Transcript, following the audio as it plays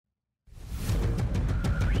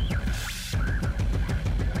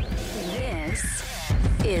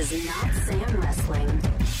is Not Sam Wrestling.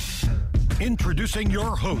 Introducing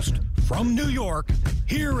your host from New York,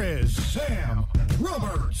 here is Sam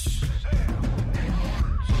Roberts.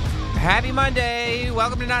 Happy Monday.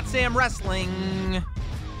 Welcome to Not Sam Wrestling.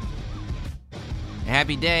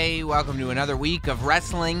 Happy day. Welcome to another week of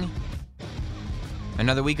wrestling.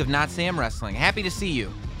 Another week of Not Sam Wrestling. Happy to see you.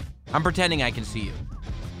 I'm pretending I can see you.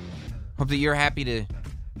 Hope that you're happy to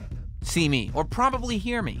see me, or probably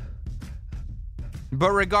hear me.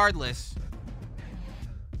 But regardless,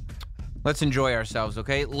 let's enjoy ourselves,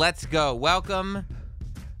 okay? Let's go. Welcome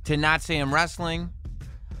to Not Sam Wrestling.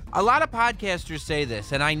 A lot of podcasters say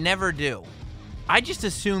this, and I never do. I just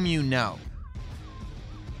assume you know.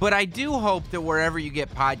 But I do hope that wherever you get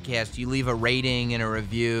podcasts, you leave a rating and a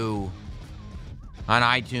review on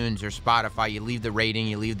iTunes or Spotify. You leave the rating,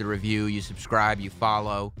 you leave the review, you subscribe, you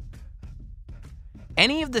follow.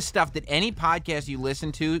 Any of the stuff that any podcast you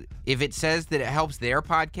listen to, if it says that it helps their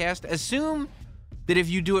podcast, assume that if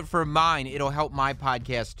you do it for mine, it'll help my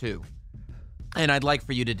podcast too. And I'd like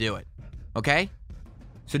for you to do it. Okay?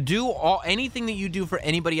 So do anything that you do for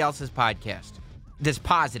anybody else's podcast that's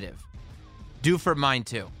positive, do for mine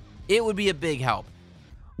too. It would be a big help.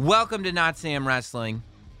 Welcome to Not Sam Wrestling.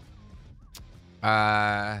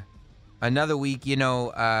 Another week, we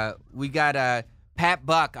got Pat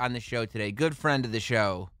Buck on the show today. Good friend of the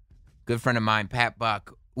show. Good friend of mine, Pat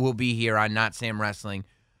Buck, will be here on Not Sam Wrestling.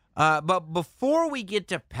 But before we get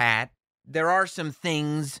to Pat, there are some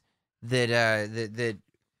things that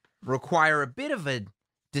require a bit of a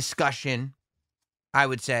discussion, I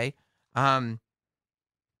would say. I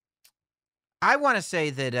want to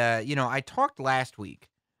say that, I talked last week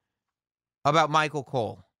about Michael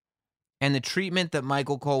Cole and the treatment that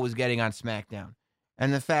Michael Cole was getting on SmackDown,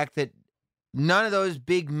 and the fact that none of those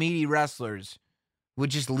big, meaty wrestlers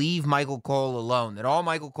would just leave Michael Cole alone, that all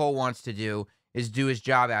Michael Cole wants to do is do his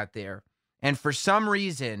job out there. And for some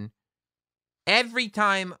reason, every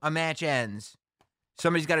time a match ends,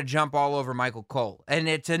 somebody's got to jump all over Michael Cole. And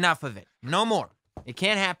it's enough of it. No more. It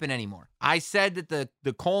can't happen anymore. I said that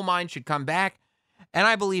the coal mine should come back, and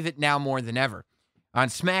I believe it now more than ever. On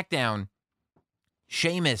SmackDown,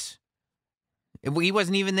 Sheamus, he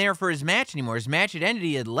wasn't even there for his match anymore. His match had ended.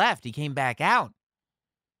 He had left. He came back out.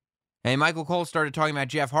 And Michael Cole started talking about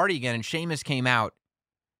Jeff Hardy again, and Sheamus came out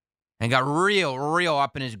and got real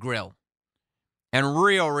up in his grill and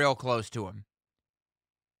real close to him.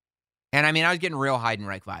 And I mean, I was getting real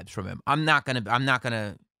Heidenreich vibes from him. I'm not gonna,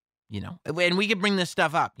 and we could bring this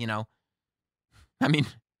stuff up, I mean,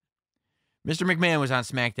 Mr. McMahon was on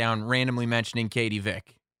SmackDown randomly mentioning Katie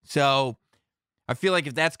Vick. So I feel like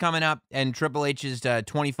if that's coming up and Triple H's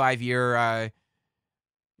 25-year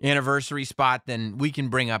anniversary spot, then we can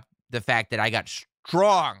bring up the fact that I got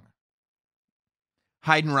strong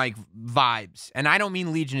Heidenreich vibes. And I don't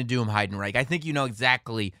mean Legion of Doom Heidenreich. I think you know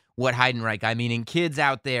exactly what Heidenreich I mean. And kids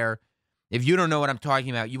out there, if you don't know what I'm talking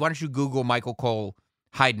about, why don't you Google Michael Cole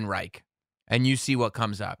Heidenreich and you see what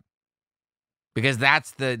comes up. Because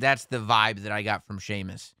that's the vibe that I got from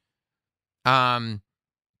Sheamus.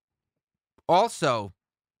 Also,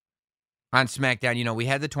 on SmackDown, we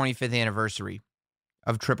had the 25th anniversary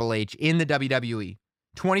of Triple H in the WWE.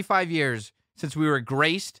 25 years since we were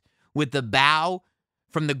graced with the bow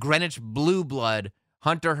from the Greenwich Blue Blood,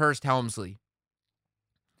 Hunter Hearst Helmsley.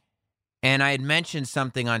 And I had mentioned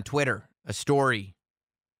something on Twitter, a story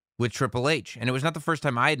with Triple H. And it was not the first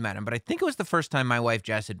time I had met him, but I think it was the first time my wife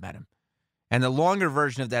Jess had met him. And the longer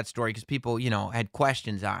version of that story, because people, had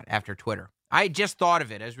questions on after Twitter. I just thought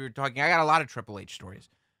of it as we were talking. I got a lot of Triple H stories.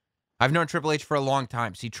 I've known Triple H for a long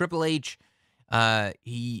time. See, Triple H,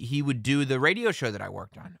 he would do the radio show that I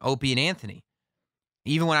worked on, Opie and Anthony.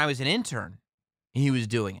 Even when I was an intern, he was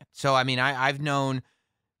doing it. So, I mean, I've known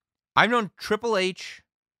Triple H,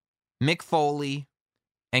 Mick Foley,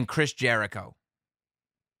 and Chris Jericho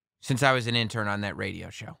since I was an intern on that radio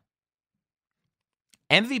show.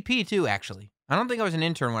 MVP, too, actually. I don't think I was an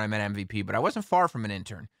intern when I met MVP, but I wasn't far from an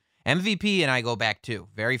intern. MVP and I go back, too,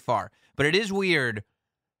 very far. But it is weird,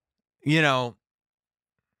 when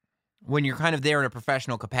you're kind of there in a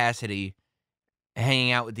professional capacity,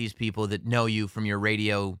 hanging out with these people that know you from your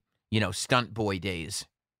radio, stunt boy days.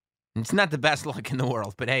 It's not the best look in the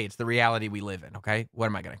world, but hey, it's the reality we live in, okay? What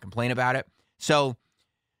am I going to complain about it? So,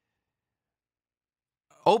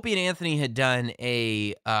 Opie and Anthony had done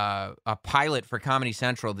a pilot for Comedy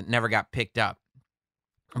Central that never got picked up.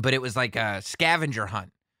 But it was like a scavenger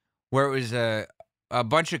hunt where it was a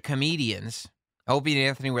bunch of comedians. Opie and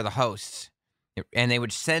Anthony were the hosts. And they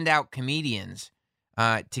would send out comedians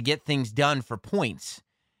to get things done for points.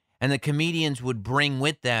 And the comedians would bring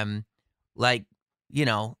with them,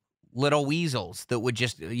 little weasels that would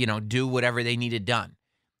just, do whatever they needed done.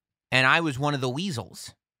 And I was one of the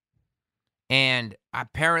weasels. And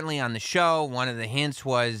apparently on the show, one of the hints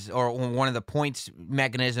was, or one of the points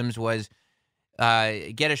mechanisms was,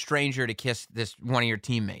 get a stranger to kiss one of your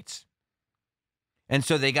teammates. And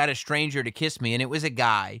so they got a stranger to kiss me, and it was a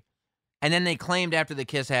guy. And then they claimed after the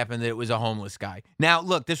kiss happened that it was a homeless guy. Now,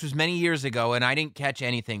 look, this was many years ago, and I didn't catch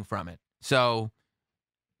anything from it. So,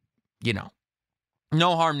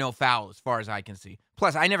 no harm, no foul as far as I can see.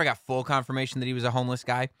 Plus, I never got full confirmation that he was a homeless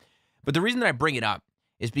guy. But the reason that I bring it up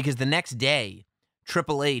is because the next day,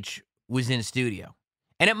 Triple H was in studio.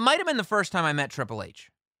 And it might have been the first time I met Triple H.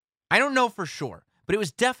 I don't know for sure, but it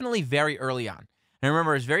was definitely very early on. And I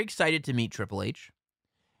remember I was very excited to meet Triple H.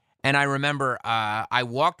 And I remember I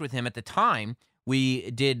walked with him at the time.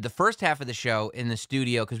 We did the first half of the show in the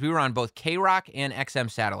studio because we were on both K-Rock and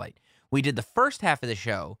XM Satellite. We did the first half of the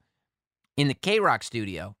show in the K-Rock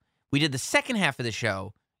studio. We did the second half of the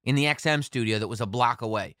show in the XM studio that was a block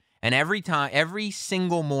away. And every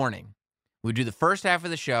single morning, we'd do the first half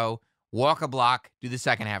of the show, walk a block, do the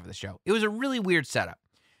second half of the show. It was a really weird setup.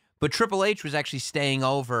 But Triple H was actually staying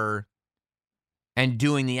over and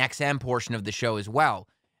doing the XM portion of the show as well.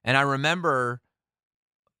 And I remember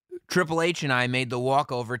Triple H and I made the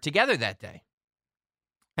walk over together that day.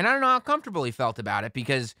 And I don't know how comfortable he felt about it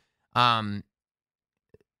because Opie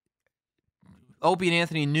and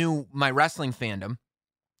Anthony knew my wrestling fandom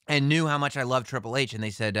and knew how much I loved Triple H. And they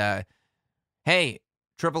said, hey,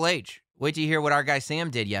 Triple H, wait till you hear what our guy Sam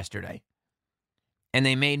did yesterday. And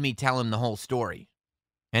they made me tell him the whole story.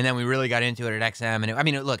 And then we really got into it at XM.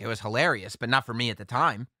 And look, it was hilarious, but not for me at the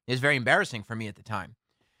time. It was very embarrassing for me at the time.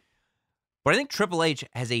 But I think Triple H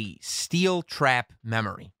has a steel trap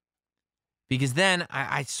memory. Because then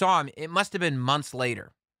I saw him, it must have been months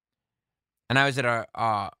later. And I was at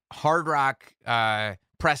a Hard Rock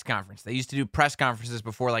press conference. They used to do press conferences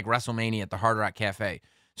before like WrestleMania at the Hard Rock Cafe.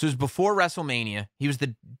 So it was before WrestleMania. He was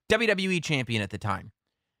the WWE champion at the time.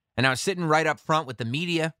 And I was sitting right up front with the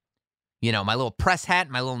media. My little press hat,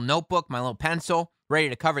 my little notebook, my little pencil, ready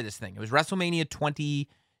to cover this thing. It was WrestleMania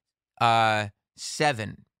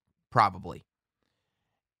 27. Probably.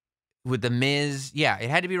 With The Miz. Yeah, it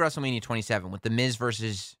had to be WrestleMania 27 with The Miz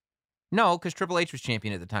versus... No, because Triple H was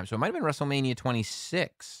champion at the time. So it might have been WrestleMania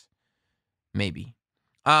 26. Maybe.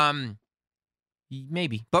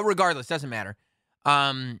 Maybe. But regardless, doesn't matter.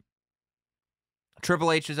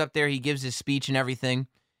 Triple H is up there. He gives his speech and everything.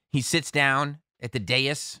 He sits down at the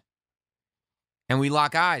dais. And we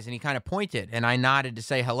lock eyes. And he kind of pointed. And I nodded to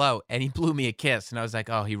say hello. And he blew me a kiss. And I was like,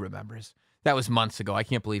 oh, he remembers. That was months ago. I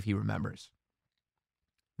can't believe he remembers.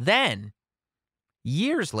 Then,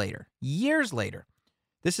 years later,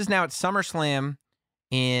 this is now at SummerSlam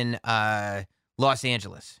in Los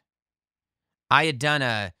Angeles. I had done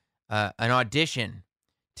an audition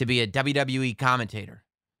to be a WWE commentator.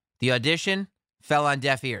 The audition fell on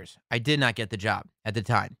deaf ears. I did not get the job at the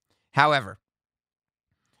time. However,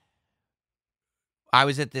 I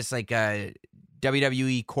was at this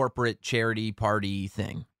WWE corporate charity party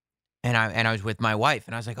thing. And I was with my wife,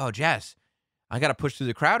 and I was like, oh, Jess, I got to push through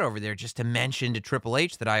the crowd over there just to mention to Triple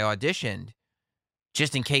H that I auditioned,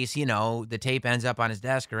 just in case, the tape ends up on his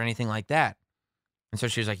desk or anything like that. And so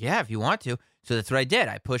she was like, yeah, if you want to. So that's what I did.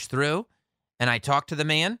 I pushed through, and I talked to the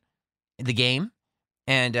man, the game,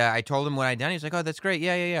 and I told him what I'd done. He was like, oh, that's great.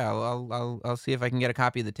 Yeah. I'll see if I can get a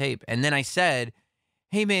copy of the tape. And then I said,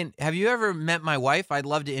 hey, man, have you ever met my wife? I'd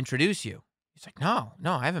love to introduce you. He's like, no,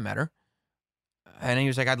 I haven't met her. And he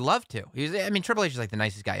was like, I'd love to. Triple H is like the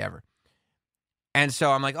nicest guy ever. And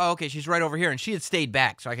so I'm like, oh, okay, she's right over here. And she had stayed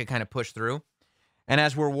back so I could kind of push through. And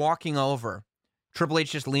as we're walking over, Triple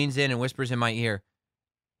H just leans in and whispers in my ear,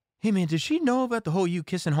 hey, man, does she know about the whole you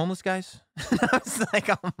kissing homeless guys? And I was like,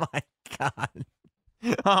 oh, my God.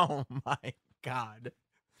 Oh, my God.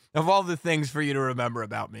 Of all the things for you to remember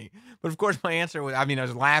about me. But, of course, my answer was, I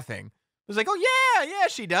was laughing. I was like, oh, yeah,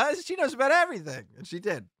 she does. She knows about everything. And she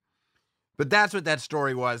did. But that's what that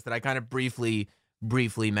story was that I kind of briefly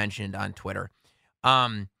mentioned on Twitter.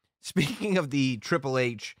 Speaking of the Triple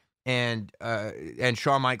H and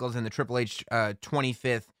Shawn Michaels and the Triple H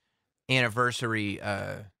 25th anniversary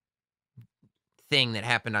thing that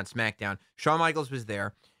happened on SmackDown, Shawn Michaels was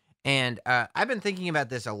there. And I've been thinking about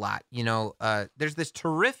this a lot. There's this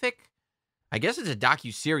terrific, I guess it's a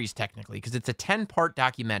docuseries technically, because it's a 10-part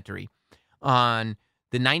documentary on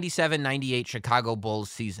the 97-98 Chicago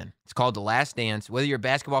Bulls season. It's called The Last Dance. Whether you're a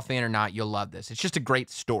basketball fan or not, you'll love this. It's just a great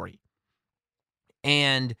story.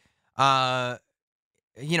 And, Michael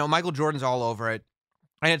Jordan's all over it.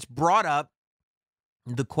 And it's brought up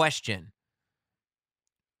the question,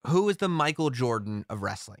 who is the Michael Jordan of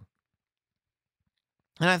wrestling?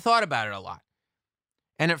 And I thought about it a lot.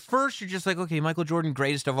 And at first, you're just like, okay, Michael Jordan,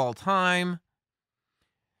 greatest of all time.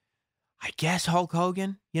 I guess Hulk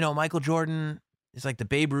Hogan. You know, Michael Jordan is like the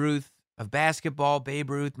Babe Ruth of basketball.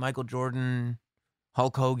 Babe Ruth, Michael Jordan,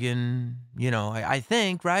 Hulk Hogan, you know, I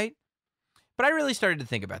think, right? But I really started to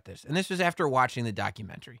think about this. And this was after watching the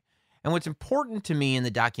documentary. And what's important to me in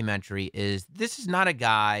the documentary is this is not a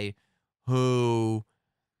guy who,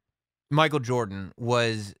 Michael Jordan,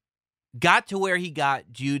 got to where he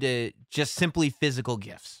got due to just simply physical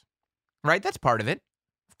gifts, right? That's part of it.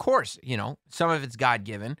 Of course, you know, some of it's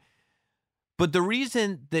God-given. But the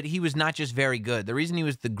reason that he was not just very good, the reason he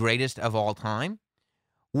was the greatest of all time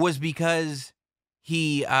was because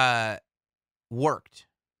he worked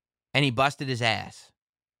and he busted his ass.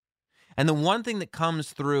 And the one thing that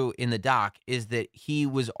comes through in the doc is that he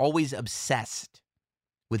was always obsessed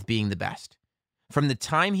with being the best. From the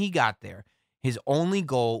time he got there, his only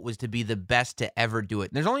goal was to be the best to ever do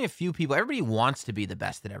it. And there's only a few people, everybody wants to be the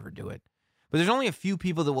best that ever do it. But there's only a few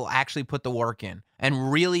people that will actually put the work in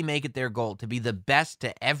and really make it their goal to be the best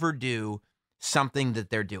to ever do something that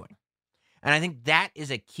they're doing. And I think that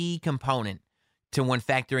is a key component to when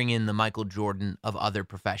factoring in the Michael Jordan of other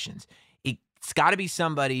professions. It's got to be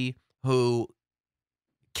somebody who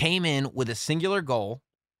came in with a singular goal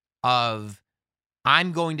of,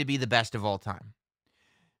 I'm going to be the best of all time.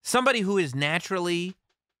 Somebody who is naturally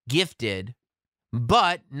gifted,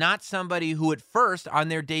 but not somebody who at first on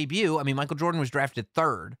their debut, I mean, Michael Jordan was drafted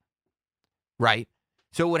third, right?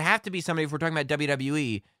 So it would have to be somebody, if we're talking about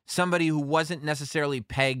WWE, somebody who wasn't necessarily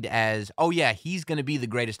pegged as, oh yeah, he's going to be the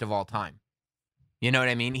greatest of all time. You know what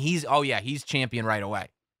I mean? He's champion right away.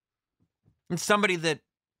 It's somebody that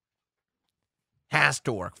has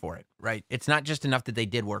to work for it, right? It's not just enough that they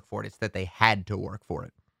did work for it. It's that they had to work for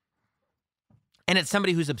it. And it's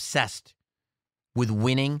somebody who's obsessed with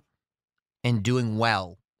winning and doing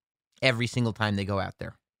well every single time they go out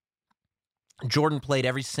there. Jordan played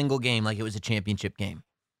every single game like it was a championship game.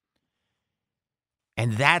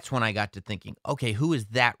 And that's when I got to thinking, okay, who is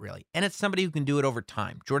that really? And it's somebody who can do it over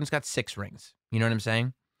time. Jordan's got 6 rings. You know what I'm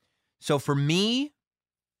saying? So for me,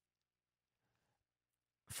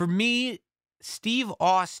 Steve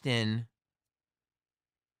Austin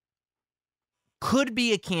could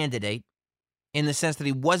be a candidate in the sense that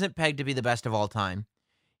he wasn't pegged to be the best of all time.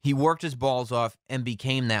 He worked his balls off and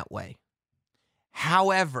became that way.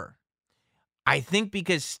 However, I think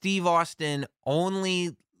because Steve Austin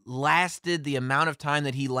only lasted the amount of time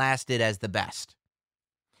that he lasted as the best,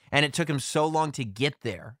 and it took him so long to get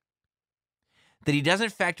there, that he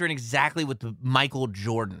doesn't factor in exactly with the Michael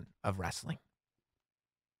Jordan of wrestling.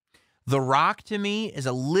 The Rock, to me, is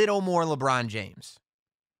a little more LeBron James.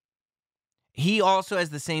 He also has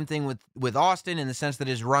the same thing with Austin in the sense that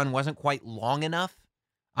his run wasn't quite long enough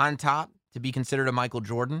on top to be considered a Michael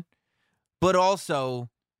Jordan. But also,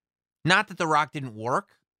 not that The Rock didn't work.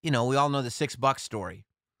 You know, we all know the $6 story.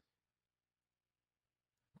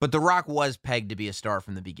 But The Rock was pegged to be a star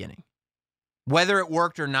from the beginning. Whether it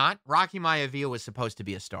worked or not, Rocky Maivia was supposed to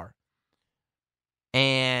be a star.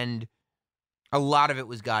 And a lot of it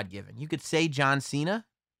was God-given. You could say John Cena.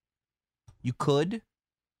 You could.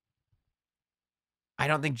 I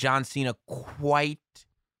don't think John Cena quite.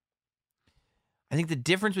 I think the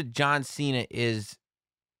difference with John Cena is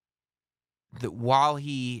that while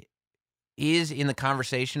he is in the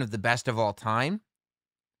conversation of the best of all time,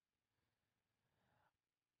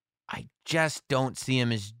 I just don't see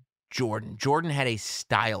him as Jordan. Jordan had a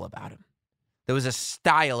style about him. There was a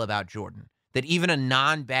style about Jordan that even a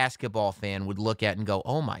non-basketball fan would look at and go,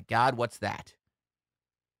 oh my God, what's that?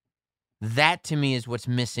 That to me is what's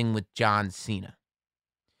missing with John Cena.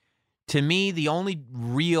 To me, the only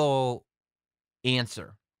real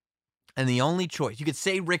answer and the only choice, you could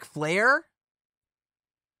say Ric Flair,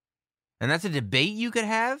 and that's a debate you could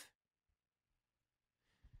have,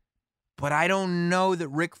 but I don't know that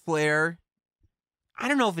Ric Flair, I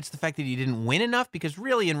don't know if it's the fact that he didn't win enough, because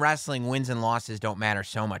really in wrestling, wins and losses don't matter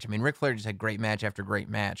so much. I mean, Ric Flair just had great match after great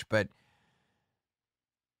match, but,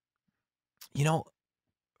 you know,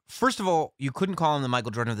 first of all, you couldn't call him the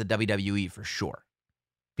Michael Jordan of the WWE for sure,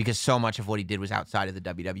 because so much of what he did was outside of the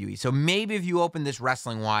WWE. So maybe if you open this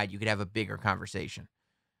wrestling wide, you could have a bigger conversation.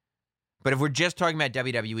 But if we're just talking about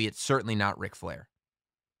WWE, it's certainly not Ric Flair,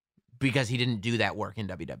 because he didn't do that work in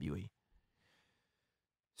WWE.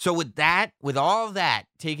 So with that, with all of that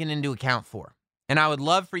taken into account for, and I would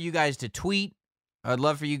love for you guys to tweet. I would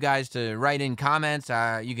love for you guys to write in comments.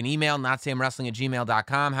 You can email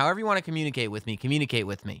notsamwrestling@gmail.com. However you want to communicate with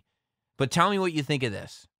me. But tell me what you think of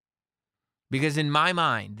this. Because in my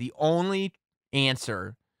mind, the only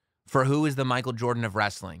answer for who is the Michael Jordan of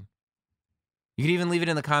wrestling, you can even leave it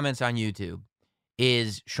in the comments on YouTube,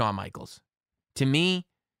 is Shawn Michaels. To me,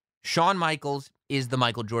 Shawn Michaels is the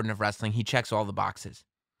Michael Jordan of wrestling. He checks all the boxes.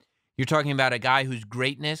 You're talking about a guy whose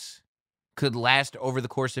greatness could last over the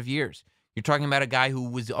course of years. You're talking about a guy who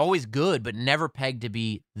was always good, but never pegged to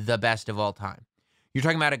be the best of all time. You're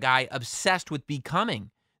talking about a guy obsessed with becoming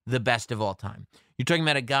the best of all time. You're talking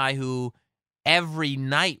about a guy who every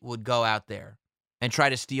night would go out there and try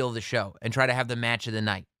to steal the show and try to have the match of the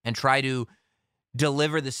night and try to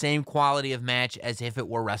deliver the same quality of match as if it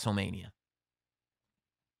were WrestleMania.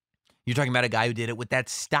 You're talking about a guy who did it with that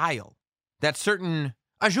style, that certain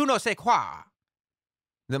je ne sais quoi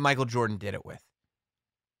that Michael Jordan did it with.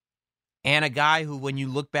 And a guy who, when you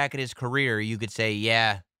look back at his career, you could say,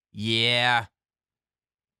 yeah,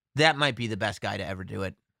 that might be the best guy to ever do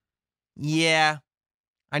it. Yeah,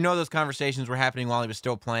 I know those conversations were happening while he was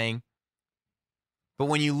still playing. But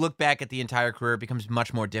when you look back at the entire career, it becomes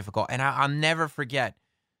much more difficult. And I'll never forget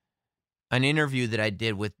an interview that I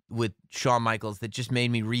did with Shawn Michaels that just made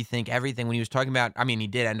me rethink everything when he was talking about, I mean, he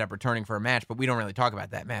did end up returning for a match, but we don't really talk about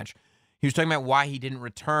that match. He was talking about why he didn't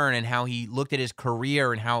return and how he looked at his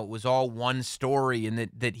career and how it was all one story and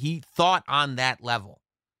that he thought on that level.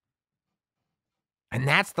 And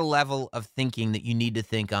that's the level of thinking that you need to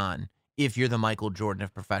think on if you're the Michael Jordan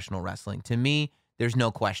of professional wrestling. To me, there's no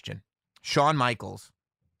question. Shawn Michaels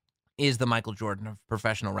is the Michael Jordan of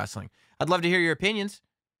professional wrestling. I'd love to hear your opinions.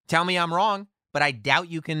 Tell me I'm wrong, but I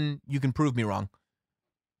doubt you can prove me wrong.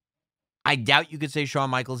 I doubt you could say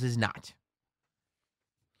Shawn Michaels is not.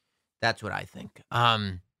 That's what I think.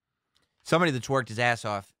 Somebody that's worked his ass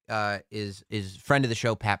off is friend of the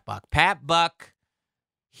show, Pat Buck. Pat Buck,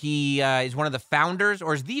 he is one of the founders,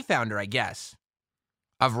 or is the founder, I guess,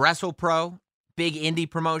 of WrestlePro, big indie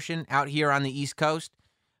promotion out here on the East Coast.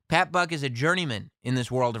 Pat Buck is a journeyman in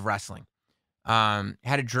this world of wrestling. Had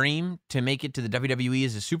a dream to make it to the WWE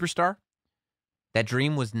as a superstar. That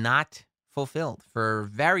dream was not fulfilled for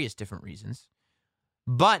various different reasons.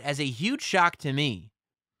 But as a huge shock to me,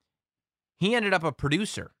 he ended up a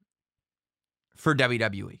producer for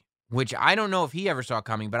WWE, which I don't know if he ever saw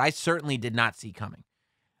coming, but I certainly did not see coming.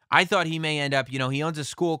 I thought he may end up, he owns a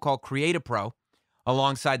school called Create-A-Pro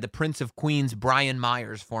alongside the Prince of Queens, Brian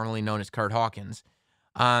Myers, formerly known as Kurt Hawkins.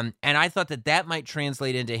 And I thought that might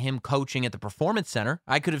translate into him coaching at the Performance Center.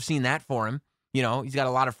 I could have seen that for him. He's got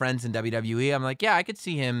a lot of friends in WWE. I'm like, yeah, I could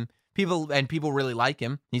see him. People really like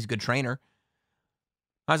him. He's a good trainer.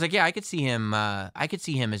 I was like, yeah, I could see him. I could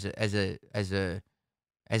see him as a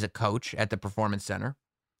coach at the Performance Center.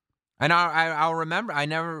 And I'll remember.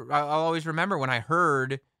 I'll always remember when I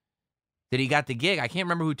heard that he got the gig. I can't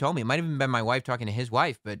remember who told me. It might have even been my wife talking to his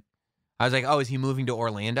wife. But I was like, oh, is he moving to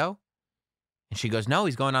Orlando? And she goes, no,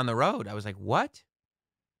 he's going on the road. I was like, what?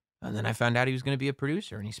 And then I found out he was going to be a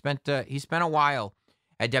producer. And he spent a while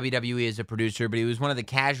at WWE as a producer, but he was one of the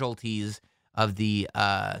casualties of the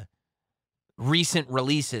recent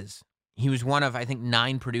releases. He was one of, I think,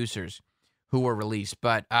 9 producers who were released.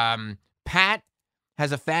 But Pat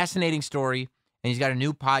has a fascinating story, and he's got a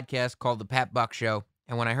new podcast called The Pat Buck Show.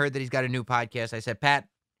 And when I heard that he's got a new podcast, I said, Pat,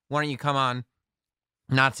 why don't you come on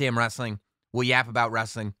Not Sam Wrestling? We'll yap about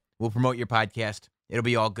wrestling. We'll promote your podcast. It'll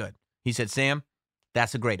be all good. He said, Sam,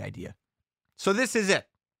 that's a great idea. So this is it.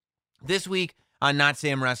 This week on Not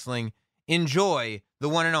Sam Wrestling, enjoy the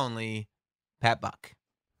one and only Pat Buck.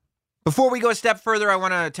 Before we go a step further, I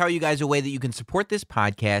want to tell you guys a way that you can support this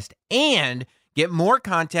podcast and get more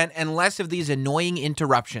content and less of these annoying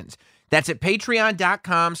interruptions. That's at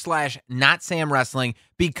patreon.com/NotSamWrestling.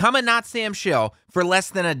 Become a Not Sam show for less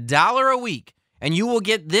than $1 a week, and you will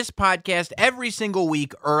get this podcast every single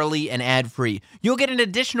week early and ad-free. You'll get an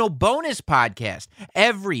additional bonus podcast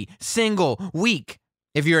every single week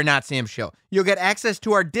if you're a Not Sam show. You'll get access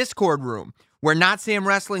to our Discord room, where Not Sam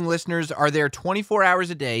Wrestling listeners are there 24 hours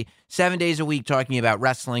a day, 7 days a week, talking about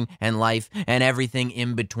wrestling and life and everything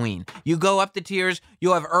in between. You go up the tiers,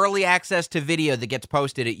 you'll have early access to video that gets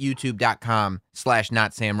posted at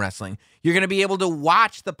youtube.com/NotSamWrestling. You're going to be able to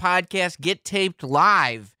watch the podcast get taped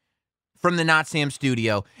live from the Not Sam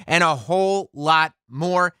studio and a whole lot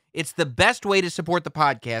more. It's the best way to support the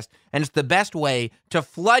podcast, and it's the best way to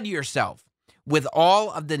flood yourself with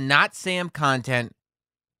all of the Not Sam content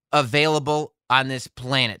available on this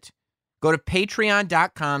planet. Go to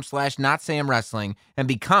patreon.com/NotSamWrestling and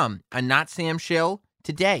become a Not Sam shill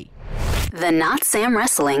today. The Not Sam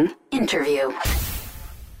Wrestling interview.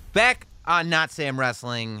 Back on Not Sam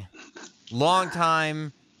Wrestling,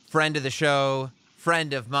 longtime friend of the show,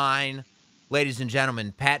 friend of mine, ladies and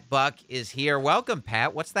gentlemen, Pat Buck is here. Welcome,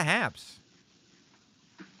 Pat. What's the haps?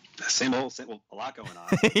 Same old, a lot going on.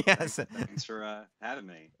 Yes. Thanks for having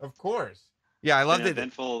me. Of course. Yeah, I love Been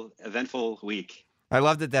an that. eventful week. I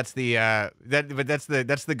love that. That's the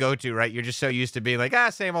that's the go-to, right? You're just so used to being like,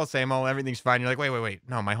 same old, everything's fine. You're like, wait,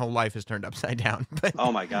 no, my whole life is turned upside down. But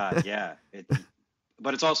Oh my God, yeah.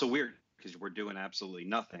 But it's also weird because we're doing absolutely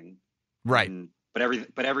nothing, right,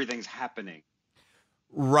 but everything's happening.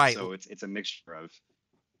 right, So it's a mixture of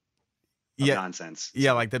yeah, nonsense.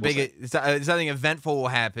 yeah. So Like the we'll big see. something eventful will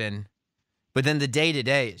happen, but then the day to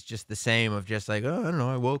day is just the same of just like, I don't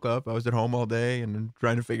know, I woke up, I was at home all day and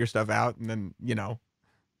trying to figure stuff out, and then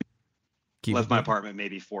keep Left it my moving. apartment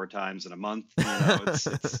maybe 4 times in a month.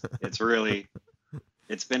 It's really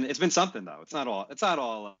it's been something though. It's not all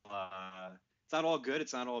good.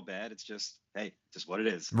 It's not all bad. It's just, hey, just what it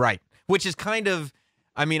is. Right. Which is kind of,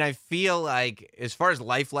 I mean, I feel like as far as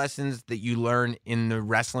life lessons that you learn in the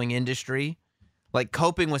wrestling industry, like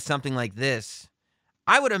coping with something like this,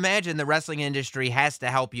 I would imagine the wrestling industry has to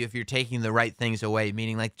help you if you're taking the right things away,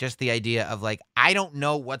 meaning like just the idea of like, I don't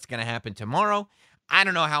know what's going to happen tomorrow. I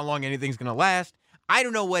don't know how long anything's going to last. I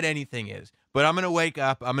don't know what anything is, but I'm going to wake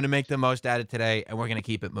up. I'm going to make the most out of today, and we're going to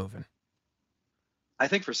keep it moving. I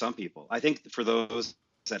think for some people, I think for those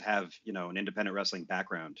that have, an independent wrestling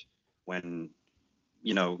background, when,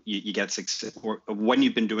 you get success, or when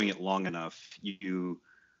you've been doing it long enough, you're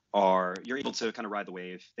able to kind of ride the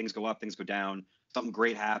wave. Things go up, things go down, something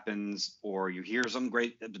great happens, or you hear something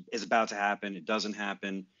great is about to happen. It doesn't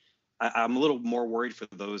happen. I'm a little more worried for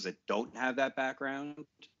those that don't have that background.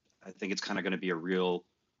 I think it's kind of going to be a real,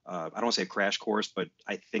 I don't want to say a crash course, but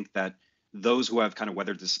I think that those who have kind of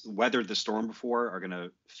weathered the storm before are going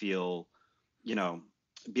to feel, be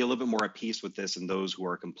a little bit more at peace with this, and those who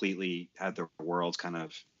are completely had their worlds kind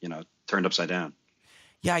of, turned upside down.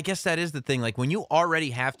 Yeah, I guess that is the thing. Like when you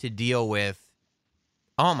already have to deal with,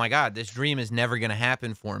 oh my God, this dream is never going to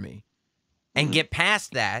happen for me, and get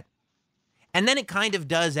past that. And then it kind of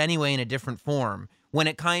does anyway in a different form. When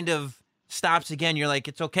it kind of stops again, you're like,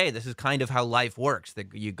 it's okay. This is kind of how life works.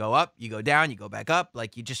 That you go up, you go down, you go back up.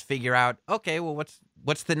 Like you just figure out, okay, well,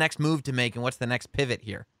 what's the next move to make and what's the next pivot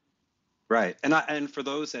here? Right. And for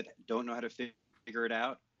those that don't know how to figure it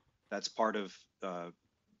out, that's part of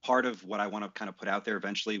what I want to kind of put out there.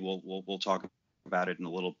 Eventually, we'll talk about it in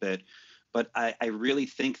a little bit. But I really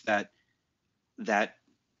think that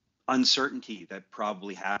uncertainty that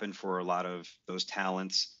probably happened for a lot of those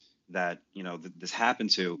talents that this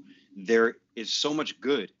happened to, there is so much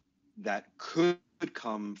good that could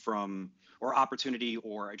come from, or opportunity,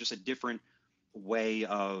 or just a different way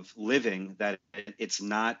of living, that it's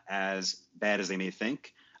not as bad as they may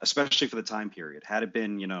think, especially for the time period. Had it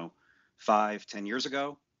been 5-10 years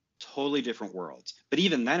ago, totally different worlds, but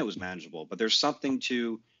even then it was manageable. But there's something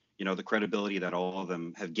to the credibility that all of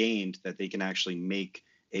them have gained, that they can actually make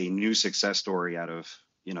a new success story out of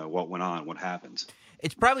what went on, what happened.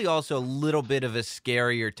 It's probably also a little bit of a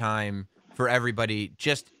scarier time for everybody,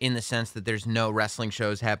 just in the sense that there's no wrestling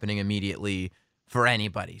shows happening immediately for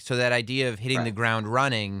anybody. So that idea of hitting the ground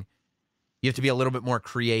running, you have to be a little bit more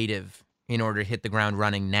creative in order to hit the ground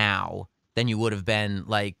running now than you would have been,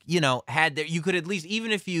 like, you could at least,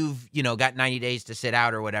 even if you've, got 90 days to sit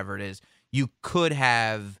out or whatever it is, you could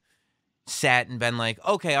have sat and been like,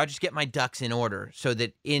 okay, I'll just get my ducks in order so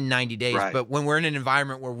that in 90 days, but when we're in an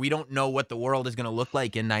environment where we don't know what the world is going to look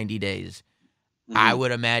like in 90 days, I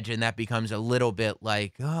would imagine that becomes a little bit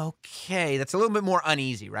like, okay, that's a little bit more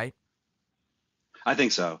uneasy, right? I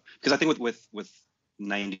think so. Because I think with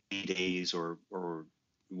 90 days or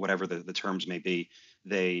whatever the terms may be,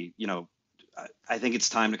 they, I think it's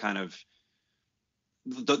time to kind of,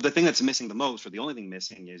 the thing that's missing the most, or the only thing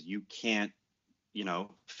missing, is you can't,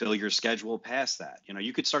 fill your schedule past that.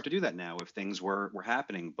 You could start to do that now if things were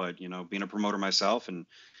happening, but, being a promoter myself and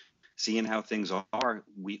seeing how things are,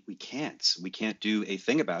 we can't do a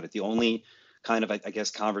thing about it. The only kind of, I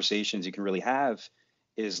guess, conversations you can really have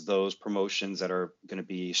is those promotions that are going to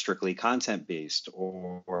be strictly content based,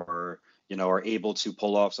 or are able to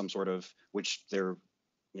pull off some sort of, which they're,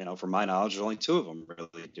 from my knowledge, there's only 2 of them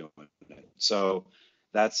really doing it. So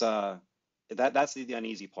that's the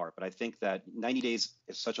uneasy part. But I think that 90 days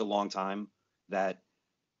is such a long time that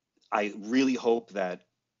I really hope that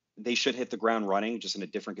they should hit the ground running, just in a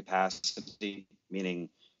different capacity, meaning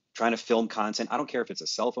trying to film content. I don't care if it's a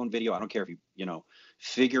cell phone video. I don't care if you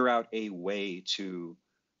figure out a way to,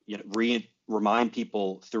 remind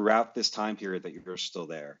people throughout this time period that you're still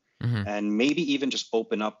there. And maybe even just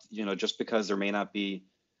open up, just because there may not be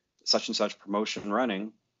such and such promotion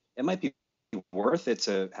running, it might be worth it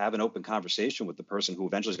to have an open conversation with the person who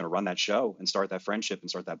eventually is going to run that show and start that friendship and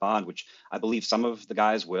start that bond, which I believe some of the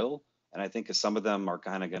guys will. And I think some of them are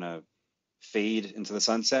kind of going to fade into the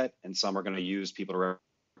sunset, and some are going to use people to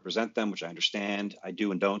represent them, which I understand. I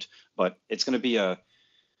do and don't. But it's going to be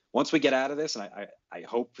once we get out of this, and I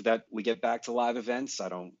hope that we get back to live events. I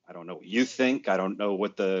don't know what you think. I don't know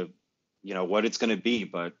what what it's going to be,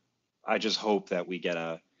 but I just hope that we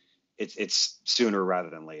get it's sooner rather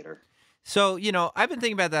than later. So, I've been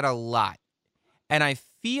thinking about that a lot. And I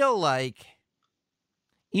feel like,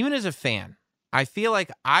 even as a fan, I feel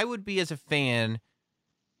like I would be, as a fan,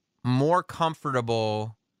 more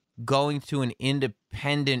comfortable going to an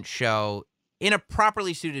independent show in a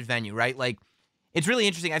properly suited venue, right? Like, it's really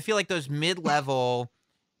interesting. I feel like those mid-level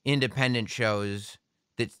independent shows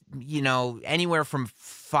that, anywhere from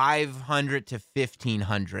 500 to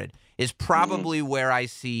 1,500 is probably where I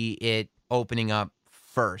see it opening up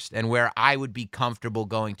first and where I would be comfortable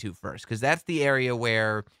going to first, because that's the area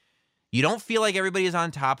where you don't feel like everybody is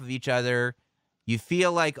on top of each other. You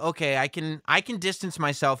feel like, okay, I can distance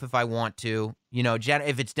myself if I want to,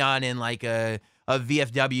 if it's done in like a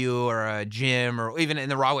VFW or a gym or even in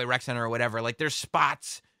the Rahway Rec Center or whatever. Like, there's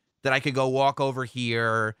spots that I could go walk over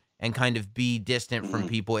here and kind of be distant from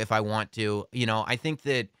people if I want to. I think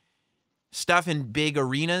that stuff in big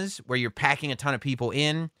arenas where you're packing a ton of people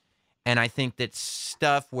in, and I think that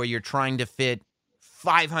stuff where you're trying to fit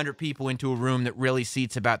 500 people into a room that really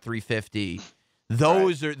seats about 350,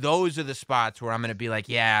 those are the spots where I'm going to be like,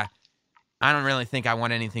 yeah, I don't really think I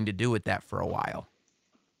want anything to do with that for a while.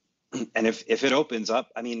 And if it opens up,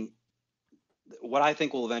 I mean, what I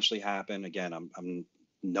think will eventually happen, again, I'm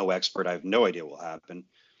no expert. I have no idea what will happen,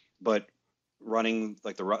 but running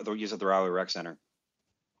like the use of the Rahway Rec Center,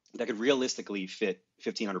 that could realistically fit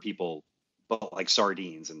 1,500 people, but like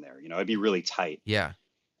sardines in there, it'd be really tight. Yeah.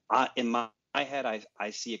 In my head, I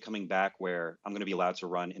see it coming back where I'm going to be allowed to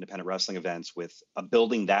run independent wrestling events with a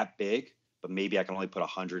building that big, but maybe I can only put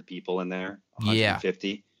 100 people in there, 150.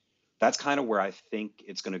 Yeah. That's kind of where I think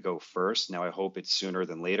it's going to go first. Now, I hope it's sooner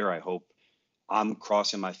than later. I hope I'm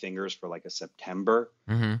crossing my fingers for like a September,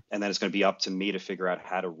 and then it's going to be up to me to figure out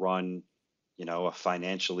how to run, a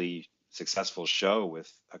financially successful show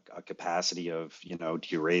with a capacity of, do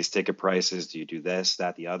you raise ticket prices? Do you do this,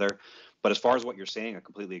 that, the other? But as far as what you're saying, I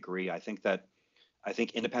completely agree. I think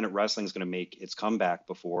independent wrestling is going to make its comeback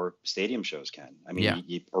before stadium shows can. I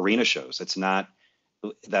mean, arena shows. It's not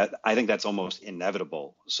that. I think that's almost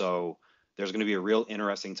inevitable. So there's going to be a real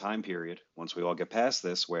interesting time period once we all get past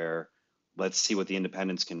this, where let's see what the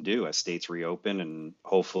independents can do as states reopen, and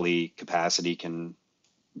hopefully capacity can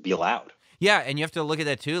be allowed. Yeah, and you have to look at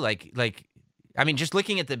that too. Like, I mean, just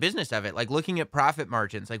looking at the business of it, like looking at profit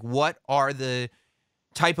margins, like what are the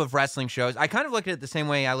type of wrestling shows? I kind of look at it the same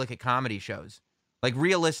way I look at comedy shows. Like,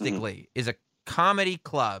 realistically, is a comedy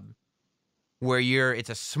club where it's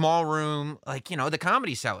a small room, like, the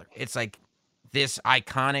Comedy Cellar. It's like this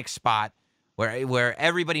iconic spot where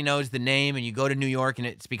everybody knows the name, and you go to New York and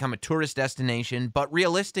it's become a tourist destination. But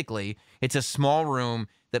realistically, it's a small room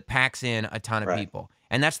that packs in a ton of people.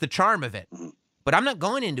 And that's the charm of it. But I'm not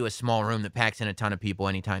going into a small room that packs in a ton of people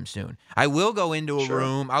anytime soon. I will go into a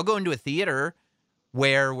room. I'll go into a theater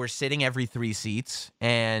where we're sitting every 3 seats,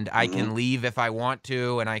 and I can leave if I want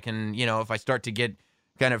to. And I can, if I start to get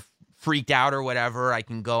kind of freaked out or whatever, I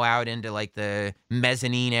can go out into like the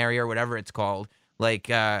mezzanine area or whatever it's called. Like,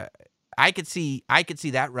 I could see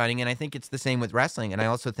that running. And I think it's the same with wrestling. And I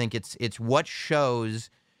also think it's what shows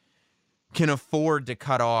can afford to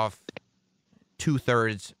cut off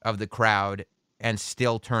 2/3 of the crowd and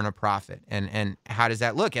still turn a profit, and how does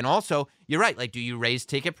that look? And also, you're right, like, do you raise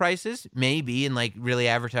ticket prices? Maybe, and like really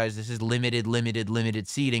advertise this is limited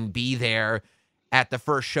seating, be there at the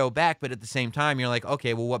first show back. But at the same time, you're like,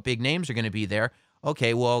 okay, well, what big names are going to be there?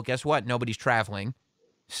 Okay, well, guess what? Nobody's traveling,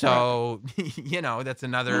 so that's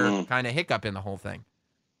another kind of hiccup in the whole thing.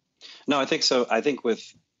 No, I think so. I think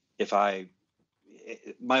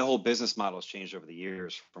my whole business model has changed over the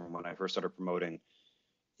years from when I first started promoting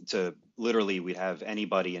to literally we'd have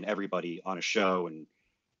anybody and everybody on a show and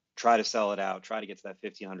try to sell it out, try to get to that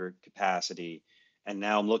 1,500 capacity. And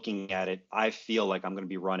now I'm looking at it, I feel like I'm going to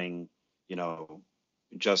be running,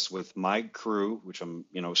 just with my crew, which I'm,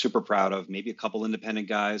 super proud of, maybe a couple independent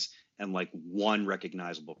guys and like one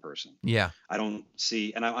recognizable person. Yeah. I don't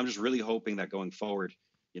see, and I'm just really hoping that going forward,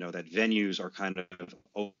 that venues are kind of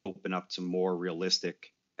open up to more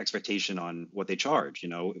realistic expectation on what they charge,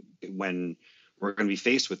 when we're going to be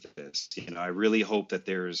faced with this. I really hope that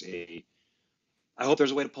there's a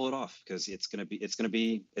way to pull it off, because it's going to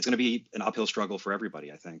be an uphill struggle for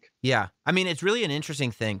everybody, I think. Yeah. I mean, it's really an interesting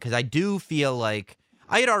thing, because I do feel like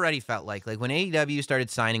I had already felt like when AEW started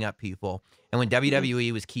signing up people, and when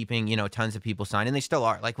WWE was keeping, tons of people signed, and they still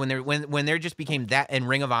are. Like when there just became that, and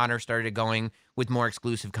Ring of Honor started going with more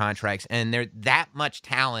exclusive contracts, and there that much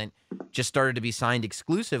talent just started to be signed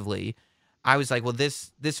exclusively. I was like, well,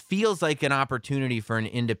 this feels like an opportunity for an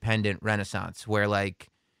independent renaissance where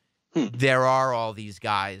there are all these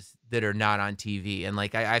guys that are not on TV. And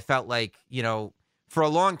I felt like, for a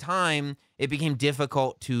long time, it became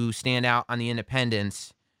difficult to stand out on the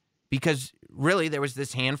independents because really there was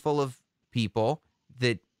this handful of people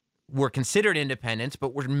that were considered independents,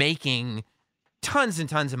 but were making tons and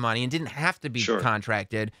tons of money and didn't have to be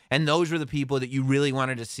contracted. And those were the people that you really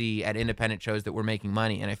wanted to see at independent shows that were making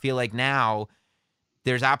money. And I feel like now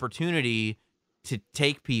there's opportunity to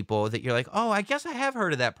take people that you're like, oh, I guess I have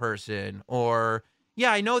heard of that person, or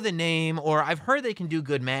yeah, I know the name, or I've heard they can do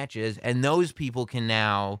good matches, and those people can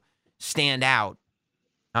now stand out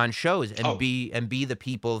on shows and be the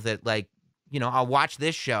people that I'll watch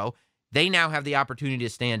this show. They now have the opportunity to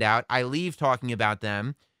stand out. I leave talking about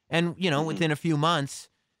them, and within a few months,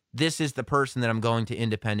 this is the person that I'm going to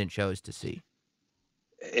independent shows to see.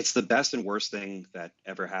 It's the best and worst thing that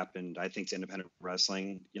ever happened, I think, to independent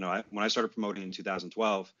wrestling. When I started promoting in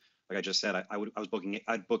 2012, like I just said,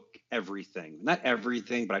 I'd book everything, not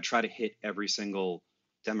everything, but I try to hit every single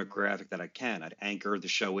demographic that I can. I'd anchor the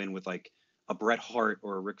show in with like a Bret Hart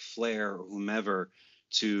or a Ric Flair or whomever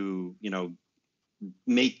to,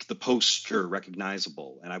 make the poster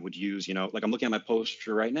recognizable. And I would use, like I'm looking at my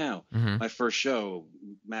poster right now, my first show,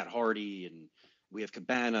 Matt Hardy, and we have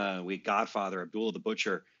Cabana, we have Godfather, Abdullah the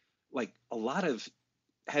Butcher, like a lot of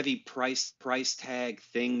heavy price tag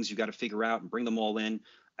things you got to figure out and bring them all in.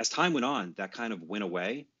 As time went on, that kind of went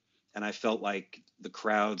away. And I felt like the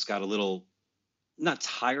crowds got a little, not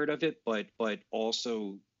tired of it, but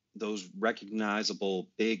also those recognizable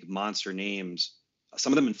big monster names,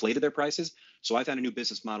 some of them inflated their prices. So I found a new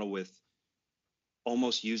business model with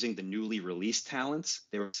almost using the newly released talents.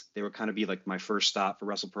 They were kind of be like my first stop for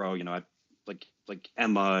WrestlePro. I'd like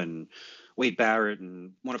Emma and Wade Barrett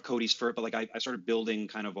and one of Cody's first, but I started building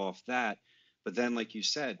kind of off that. But then, like you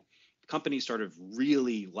said, companies started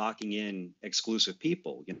really locking in exclusive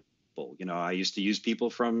people. I used to use people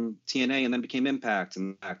from TNA and then became Impact,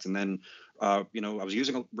 and then I was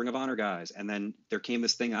using Ring of Honor guys, and then there came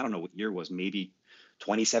this thing. I don't know what year it was, maybe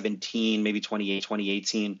 2017, maybe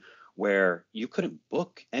 2018, where you couldn't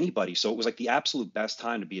book anybody. So it was like the absolute best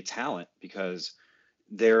time to be a talent because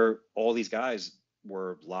all these guys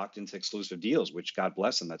were locked into exclusive deals, which God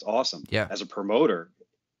bless them. That's awesome. Yeah. As a promoter,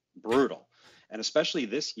 brutal. And especially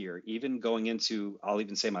this year, even going into, I'll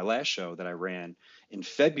even say my last show that I ran in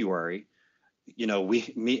February,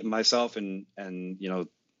 myself and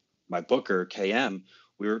my booker KM,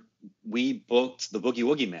 we booked the Boogie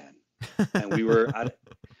Woogie Man, and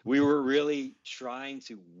we were really trying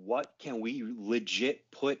to, what can we legit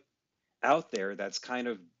put out there that's kind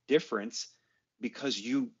of different, because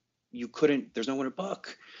you couldn't, there's no one to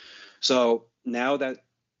book. So now that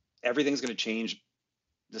everything's going to change,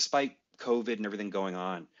 despite COVID and everything going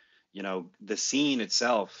on, the scene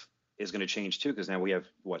itself is going to change too, because now we have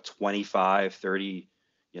 25, 30,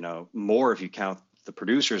 more if you count the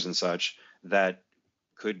producers and such that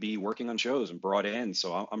could be working on shows and brought in.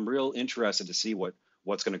 So I'm real interested to see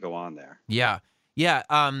what's going to go on there. Yeah.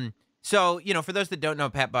 So, for those that don't know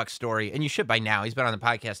Pat Buck's story, and you should by now, he's been on the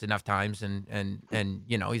podcast enough times, and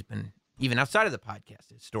he's been, even outside of the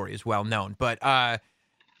podcast, his story is well known. But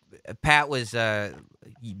Pat was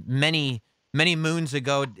many moons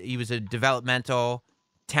ago, he was a developmental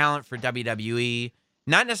talent for WWE.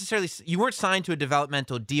 Not necessarily, you weren't signed to a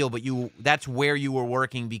developmental deal, but that's where you were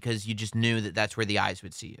working because you just knew that that's where the eyes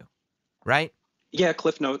would see you, right? Yeah,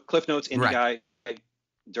 Cliff Notes, indie right. guy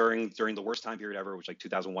during the worst time period ever, which like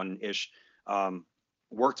 2001-ish.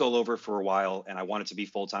 Worked all over for a while, and I wanted to be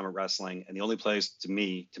full-time at wrestling. And the only place to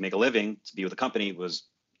make a living, to be with a company, was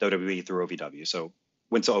WWE through OVW. So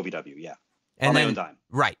went to OVW, yeah. And on then, my own dime.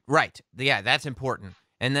 Right. Yeah, that's important.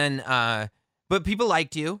 And then, but people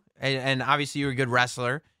liked you, and obviously you were a good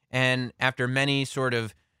wrestler. And after many sort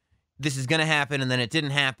of, this is going to happen, and then it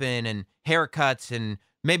didn't happen, and haircuts, and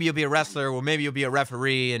maybe you'll be a wrestler, or maybe you'll be a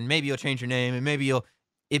referee, and maybe you'll change your name, and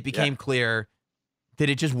it became clear that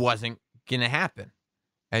it just wasn't going to happen.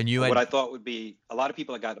 And what I thought would be, a lot of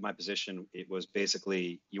people that got to my position, it was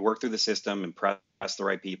basically you work through the system and press the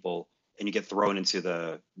right people, and you get thrown into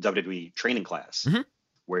the WWE training class,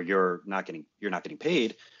 where you're not getting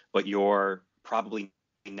paid, but you're probably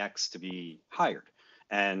next to be hired.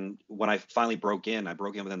 And when I finally broke in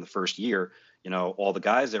within the first year. All the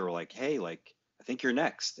guys, they were like, "Hey, I think you're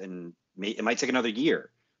next, and it might take another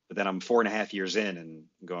year, but then I'm 4.5 years in and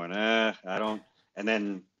going, I don't. And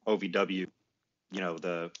then OVW,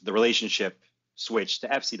 the relationship switched to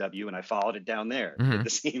FCW, and I followed it down there, did the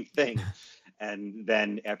same thing. And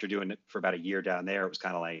then after doing it for about a year down there, it was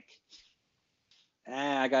kind of like,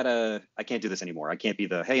 I can't do this anymore. I can't be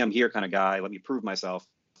the, hey, I'm here kind of guy. Let me prove myself.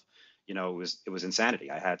 It was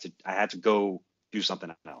insanity. I had to go do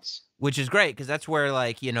something else. Which is great, because that's where,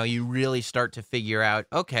 like, you really start to figure out,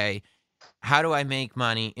 okay, how do I make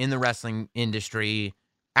money in the wrestling industry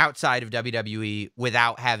outside of WWE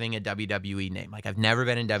without having a WWE name? Like, I've never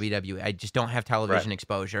been in WWE. I just don't have television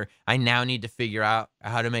exposure. I now need to figure out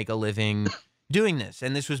how to make a living doing this.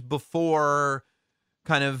 And this was before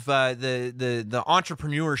kind of the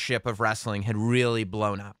entrepreneurship of wrestling had really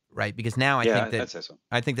blown up, right? Because now I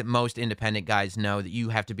think that most independent guys know that you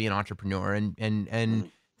have to be an entrepreneur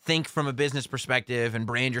and think from a business perspective and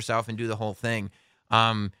brand yourself and do the whole thing.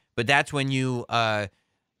 But that's when you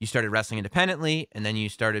started wrestling independently, and then you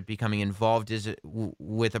started becoming involved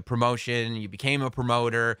with a promotion. You became a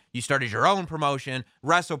promoter. You started your own promotion.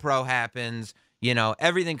 WrestlePro happens.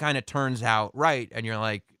 Everything kind of turns out right, and you're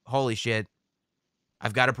like, holy shit,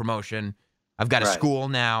 I've got a promotion. I've got a school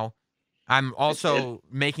now. I'm also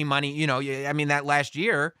making money. That last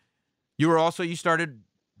year, you started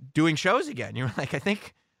doing shows again. You were like, I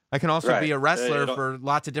think I can also be a wrestler for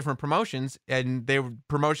lots of different promotions. And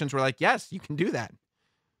promotions were like, yes, you can do that.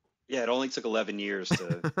 Yeah, it only took 11 years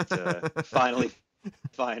to finally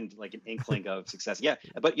find like an inkling of success. Yeah,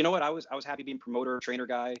 but you know what? I was happy being promoter, trainer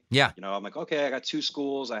guy. Yeah. I'm like, okay, I got 2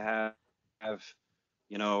 schools. I have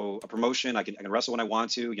a promotion. I can wrestle when I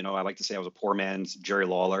want to. I like to say I was a poor man's Jerry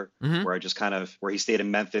Lawler, where I just where he stayed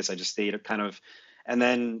in Memphis. I just stayed and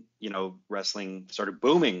then, wrestling started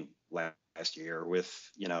booming last year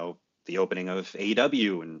with, the opening of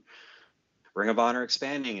AEW and Ring of Honor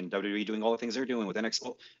expanding and WWE doing all the things they're doing with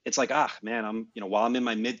NXT. It's like, man, I'm, while I'm in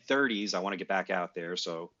my mid 30s, I want to get back out there.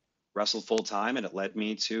 So wrestled full time, and it led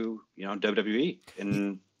me to, WWE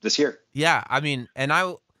in this year. Yeah.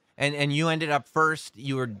 And you ended up first,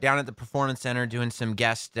 you were down at the Performance Center doing some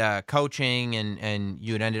guest coaching, and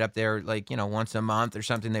you had ended up there like, once a month or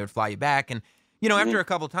something. They would fly you back. And, after a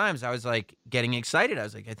couple times, I was like getting excited. I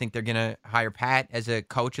was like, I think they're going to hire Pat as a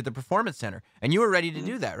coach at the Performance Center. And you were ready to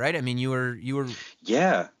do that, right? I mean, you were.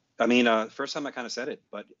 Yeah. First time I kind of said it,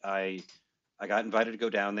 but I got invited to go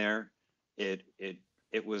down there. It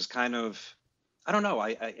was kind of, I don't know.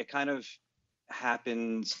 It kind of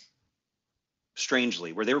happened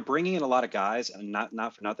strangely, where they were bringing in a lot of guys, and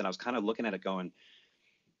not for nothing, I was kind of looking at it going,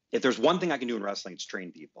 if there's one thing I can do in wrestling, it's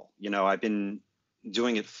train people. I've been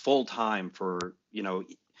doing it full time for,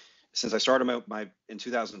 since I started my in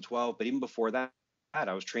 2012, but even before that,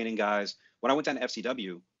 I was training guys. When I went down to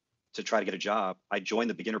FCW to try to get a job, I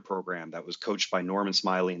joined the beginner program that was coached by Norman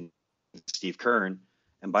Smiley and Steve Kern.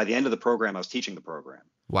 And by the end of the program, I was teaching the program.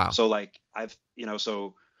 Wow. So like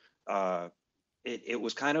it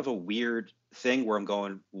was kind of a weird thing where I'm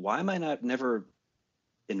going, why am I never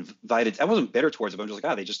invited? I wasn't bitter towards it, but I'm just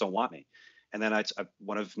like, they just don't want me. And then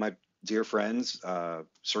one of my dear friends,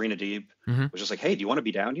 Serena Deeb, was just like, hey, do you want to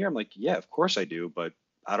be down here? I'm like, yeah, of course I do. But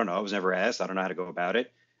I don't know. I was never asked. I don't know how to go about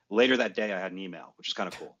it. Later that day, I had an email, which is kind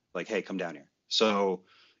of cool. Like, hey, come down here. So,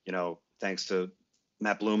 thanks to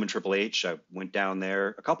Matt Bloom and Triple H, I went down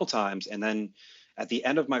there a couple times. And then at the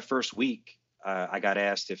end of my first week, I got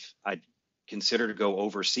asked if I'd consider to go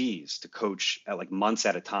overseas to coach at like months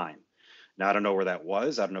at a time. Now, I don't know where that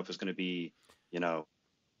was. I don't know if it's going to be,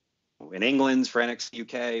 in England for NXT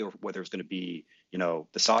UK, or whether it's going to be, the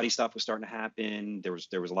Saudi stuff was starting to happen. There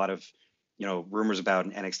was a lot of, rumors about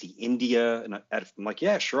an NXT India. And I'm like,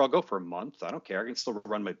 yeah, sure. I'll go for a month. I don't care. I can still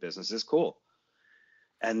run my business. It's cool.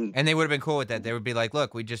 And they would have been cool with that. They would be like,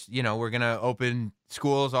 look, we just, we're going to open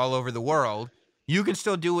schools all over the world. You can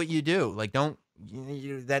still do what you do. Like,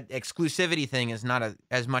 that exclusivity thing is not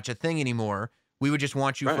as much a thing anymore. We would just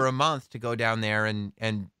want you for a month to go down there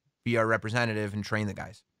and be our representative and train the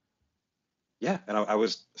guys. Yeah. And I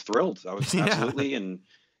was thrilled. I was absolutely. And,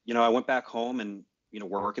 I went back home and,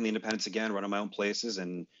 working the independents again, running my own places,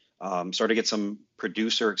 and started to get some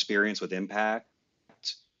producer experience with Impact.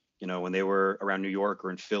 When they were around New York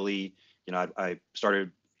or in Philly, I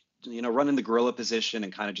started, running the gorilla position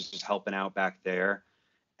and kind of just helping out back there.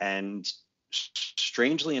 And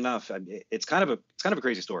strangely enough, it's kind of a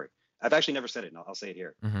crazy story. I've actually never said it, and I'll say it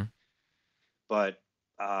here. But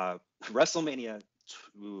WrestleMania,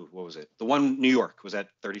 what was it? The one New York was at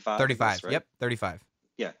 35. 35. Right? Yep, 35.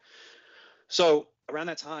 Yeah. So around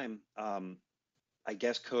that time, I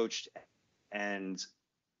guest coached, and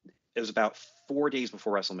it was about 4 days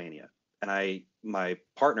before WrestleMania. And my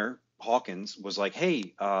partner, Hawkins was like,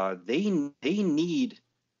 hey, they need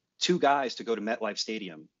 2 guys to go to MetLife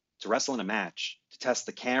Stadium to wrestle in a match to test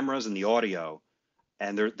the cameras and the audio,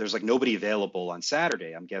 and there's like nobody available on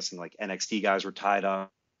Saturday. I'm guessing like NXT guys were tied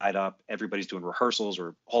up. Everybody's doing rehearsals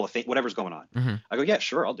or Hall of Fame, whatever's going on. Mm-hmm. I go, yeah,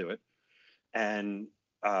 sure, I'll do it. And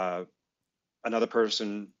another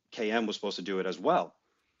person, KM, was supposed to do it as well.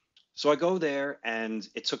 So I go there, and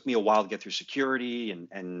it took me a while to get through security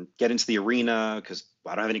and get into the arena because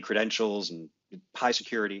I don't have any credentials and high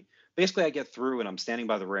security. Basically, I get through, and I'm standing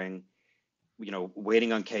by the ring,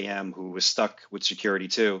 waiting on KM, who was stuck with security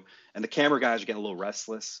too. And the camera guys are getting a little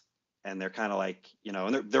restless, and they're kind of like,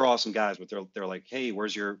 and they're awesome guys, but they're like, hey,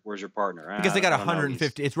 where's your partner? Because they got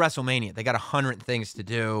 150. It's WrestleMania. They got 100 things to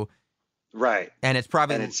do. Right. And it's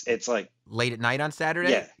probably it's like late at night on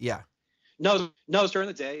Saturday. Yeah. Yeah. No, it's during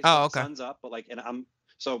the day. So oh, okay. The sun's up, but like,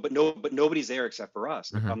 but nobody's there except for us.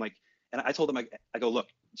 Mm-hmm. I'm like, and I told them, I go, look,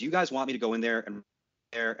 do you guys want me to go in there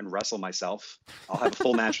and wrestle myself? I'll have a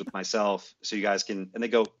full match with myself, so you guys can. And they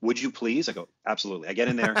go, would you please? I go, absolutely. I get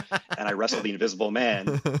in there and I wrestle the Invisible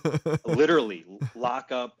Man, literally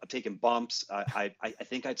lock up. I'm taking bumps. I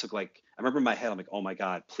think I took like, I remember in my head, I'm like, oh my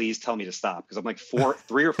God, please tell me to stop, because I'm like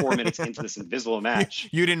 3 or 4 minutes into this Invisible match.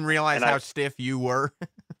 You didn't realize how stiff you were.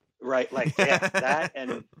 Right, like that,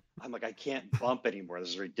 and I'm like, I can't bump anymore. This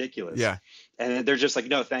is ridiculous. Yeah. And they're just like,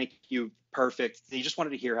 no, thank you, perfect. They just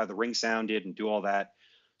wanted to hear how the ring sounded and do all that.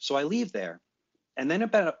 So I leave there, and then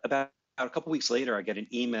about a couple weeks later, I get an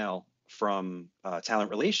email from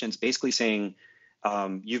Talent Relations, basically saying,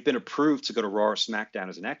 you've been approved to go to Raw or SmackDown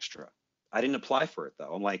as an extra. I didn't apply for it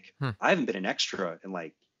though. I'm like, I haven't been an extra in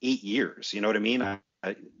like 8 years. You know what I mean? Not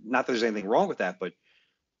that there's anything wrong with that, but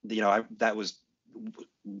that was.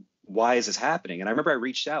 Why is this happening? And I remember I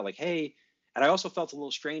reached out like, hey, and I also felt a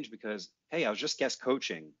little strange because, hey, I was just guest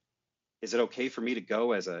coaching. Is it okay for me to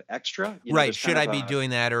go as an extra? Right. Should I be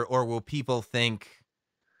doing that, or will people think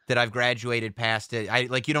that I've graduated past it?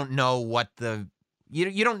 You don't know what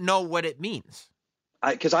you don't know what it means.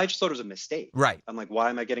 Because I just thought it was a mistake. Right. I'm like, why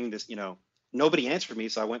am I getting this? Nobody answered me.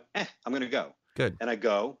 So I went, I'm going to go. Good. And I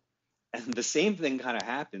go, and the same thing kind of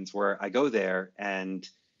happens where I go there, and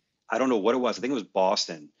I don't know what it was. I think it was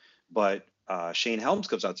Boston. But Shane Helms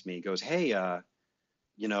comes up to me and goes, hey,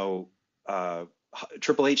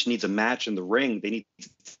 Triple H needs a match in the ring. They need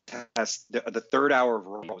to test the 3rd hour of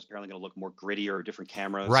Raw was apparently going to look more grittier, different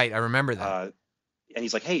cameras. Right, I remember that. And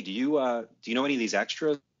he's like, hey, do you know any of these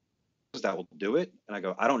extras that will do it? And I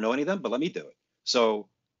go, I don't know any of them, but let me do it. So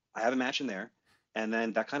I have a match in there, and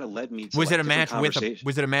then that kind of led me to was it a match with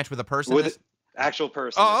a person? With an actual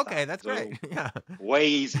person. Oh, okay, that's great. Yeah, way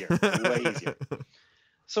easier.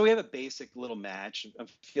 So we have a basic little match. I'm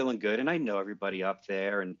feeling good, and I know everybody up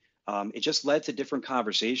there, and it just led to different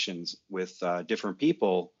conversations with different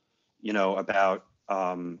people, about.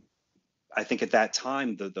 I think at that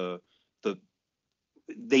time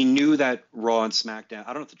they knew that Raw and SmackDown.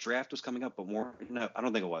 I don't know if the draft was coming up, but no, I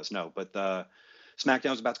don't think it was. No, but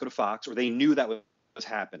SmackDown was about to go to Fox, or they knew that was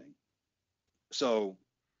happening. So,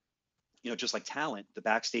 just like Talent, the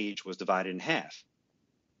backstage was divided in half,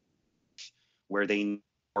 where they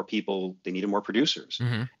more people, they needed more producers.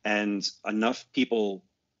 Mm-hmm. And enough people,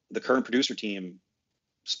 the current producer team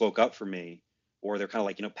spoke up for me, or they're kind of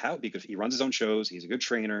like, Pat would be good. He runs his own shows. He's a good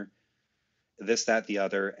trainer, this, that, the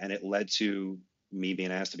other. And it led to me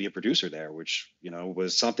being asked to be a producer there, which,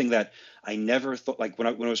 was something that I never thought, like when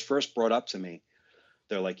it was first brought up to me,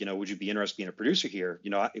 they're like, would you be interested in being a producer here?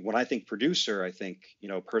 When I think producer, I think,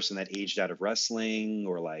 a person that aged out of wrestling,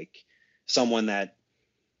 or like someone that,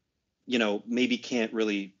 maybe can't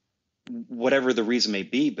really, whatever the reason may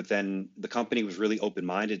be, but then the company was really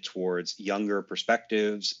open-minded towards younger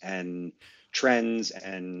perspectives and trends,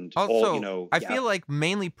 and also, I feel like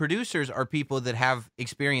mainly producers are people that have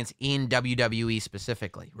experience in WWE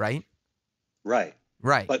specifically, right? Right.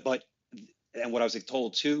 But and what I was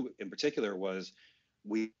told too, in particular, was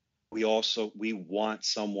we want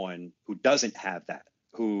someone who doesn't have that,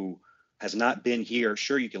 who has not been here.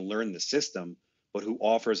 Sure, you can learn the system, but who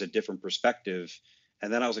offers a different perspective.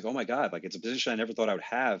 And then I was like, oh my God, like it's a position I never thought I would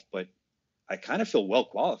have, but I kind of feel well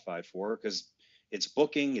qualified for, because it's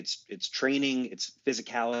booking, it's training, it's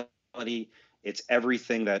physicality, it's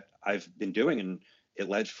everything that I've been doing, and it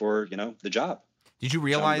led for, the job. Did you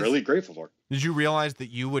realize? I'm really grateful for it. Did you realize that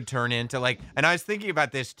you would turn into and I was thinking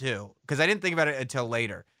about this too, because I didn't think about it until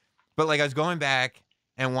later, but I was going back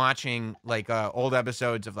and watching old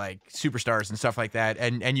episodes of Superstars and stuff like that,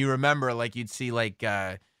 and you remember you'd see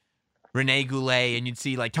Rene Goulet, and you'd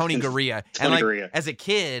see Tony Garea, and as a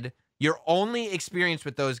kid, your only experience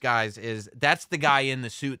with those guys is that's the guy in the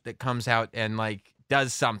suit that comes out and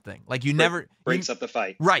does something. Like you never breaks up the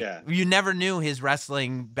fight. Right. Yeah. You never knew his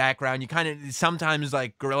wrestling background. You kind of sometimes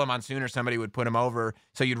like Gorilla Monsoon or somebody would put him over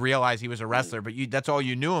so you'd realize he was a wrestler, but that's all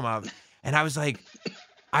you knew him of. And I was like,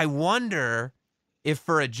 I wonder if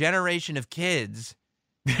for a generation of kids,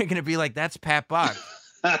 they're going to be like, that's Pat Buck.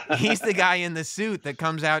 He's the guy in the suit that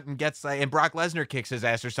comes out and gets like, and Brock Lesnar kicks his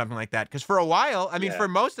ass or something like that. Because for a while, I mean, for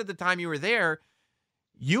most of the time you were there,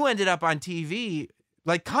 you ended up on TV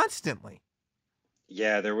like constantly.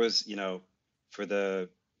 Yeah, there was, for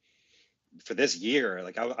this year,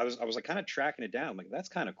 like I was like kind of tracking it down. Like that's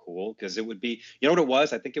kind of cool because it would be, you know what it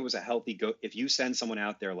was? I think it was a healthy go. If you send someone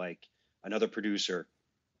out there like another producer,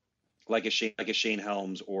 like a Shane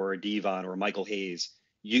Helms or a Devon or a Michael Hayes,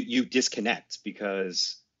 you disconnect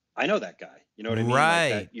because I know that guy. You know what I mean?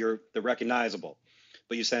 Right. Like they're recognizable.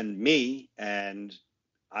 But you send me and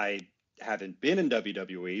I haven't been in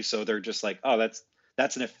WWE, so they're just like, oh,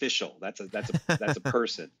 that's an official. That's a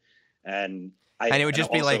person. And it would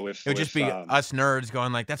just be like us nerds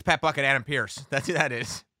going like, that's Pat Buck and Adam Pearce. That's who that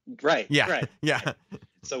is. Right. Yeah. Right. Yeah.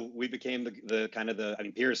 So we became the kind of I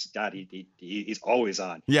mean, Pierce, God, he's always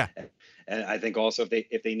on. Yeah. And I think also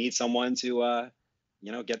if they need someone to,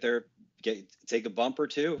 take a bump or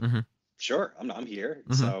two, sure, I'm here.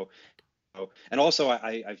 Mm-hmm. So, and also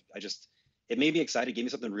I just, it made me excited. It gave me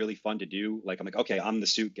something really fun to do. Like, I'm like, okay, I'm the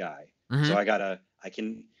suit guy. Mm-hmm. So I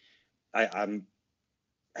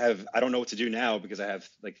don't know what to do now because I have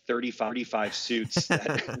like 35 suits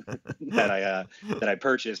that I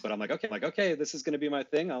purchased, but I'm like, okay, this is going to be my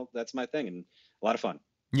thing. That's my thing. And a lot of fun.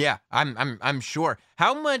 Yeah, I'm sure.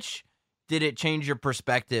 How much did it change your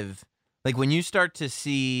perspective? Like when you start to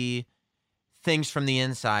see things from the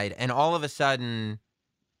inside and all of a sudden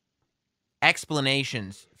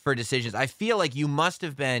explanations for decisions. I feel like you must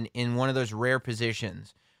have been in one of those rare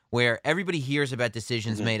positions where everybody hears about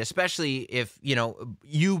decisions made, especially if,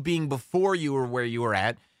 you being before you were where you were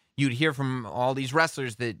at, you'd hear from all these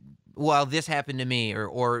wrestlers that, well, this happened to me,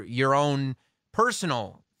 or your own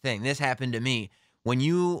personal thing, this happened to me. When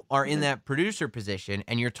you are in that producer position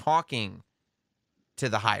and you're talking to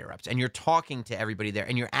the higher ups and you're talking to everybody there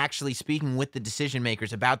and you're actually speaking with the decision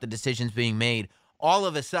makers about the decisions being made, all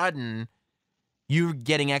of a sudden you're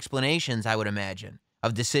getting explanations, I would imagine,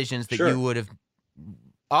 of decisions that you would have,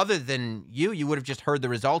 other than you would have just heard the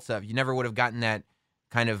results of. You never would have gotten that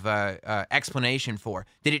kind of explanation for.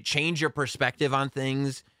 Did it change your perspective on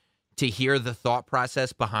things to hear the thought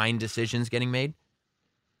process behind decisions getting made?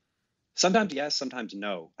 Sometimes yes, sometimes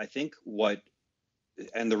no. I think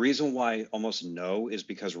and the reason why almost no is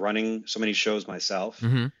because running so many shows myself,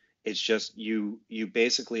 it's just you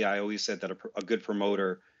basically, I always said that a good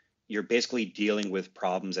promoter, you're basically dealing with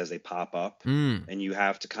problems as they pop up, and you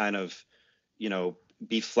have to kind of,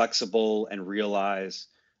 be flexible and realize,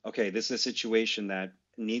 okay, this is a situation that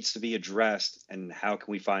needs to be addressed, and how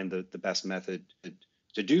can we find the best method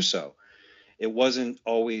to do so? It wasn't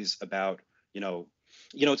always about,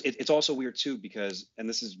 it's also weird too, because, and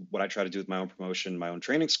this is what I try to do with my own promotion, my own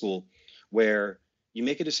training school, where you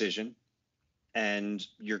make a decision and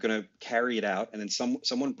you're going to carry it out, and then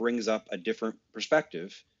someone brings up a different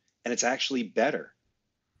perspective and it's actually better.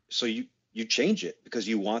 So you change it because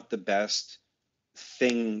you want the best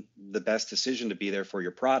thing, the best decision to be there for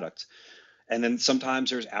your product. And then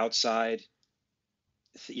sometimes there's outside,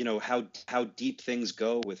 how deep things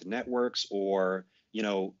go with networks, or,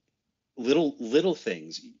 little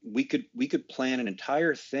things. We could plan an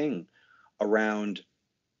entire thing around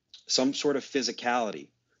some sort of physicality.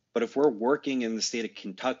 But if we're working in the state of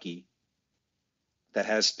Kentucky that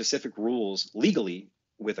has specific rules legally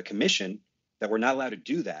with a commission that we're not allowed to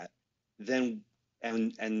do that, then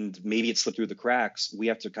and maybe it slipped through the cracks, we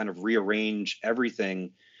have to kind of rearrange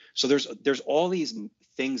everything. So there's all these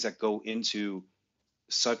things that go into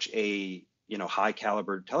such a high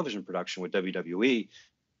caliber television production with WWE,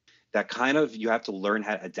 that kind of you have to learn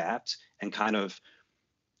how to adapt, and kind of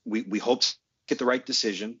we hope to get the right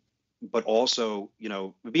decision, but also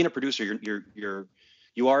being a producer,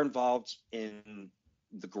 you are involved in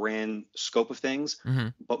the grand scope of things,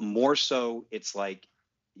 but more so it's like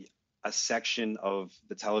a section of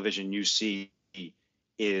the television you see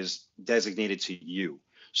is designated to you.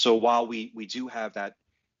 So while we do have that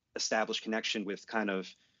established connection with kind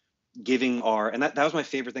of giving and that was my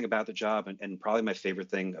favorite thing about the job, and probably my favorite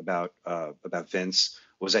thing about Vince,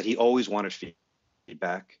 was that he always wanted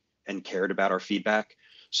feedback and cared about our feedback.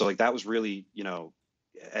 So like that was really,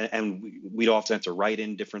 and we'd often have to write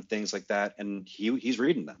in different things like that, and he's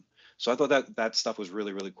reading them. So I thought that stuff was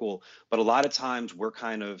really, really cool. But a lot of times we're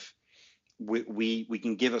kind of, we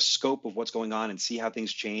can give a scope of what's going on and see how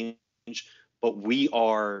things change, but we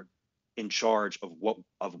are in charge of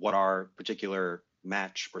what our particular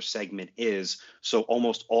match or segment is. So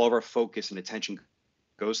almost all of our focus and attention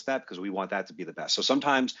goes to that because we want that to be the best. So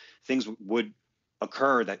sometimes things would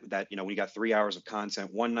occur that when you got 3 hours of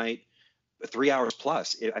content one night, 3 hours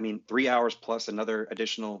plus, 3 hours plus another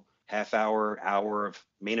additional half hour of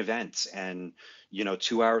main events, and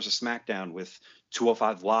 2 hours of SmackDown with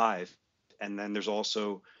 205 Live. And then there's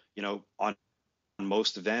also, on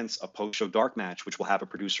most events, a post-show dark match, which will have a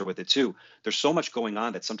producer with it too. There's so much going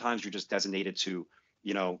on that sometimes you're just designated to,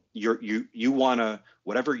 you want to,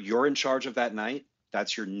 whatever you're in charge of that night,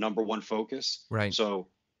 that's your number one focus. Right. So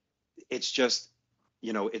it's just,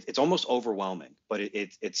 it's almost overwhelming, but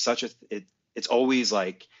it's always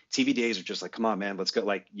like TV days are just like, come on, man, let's go.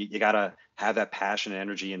 Like you gotta have that passion and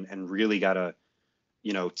energy and really gotta,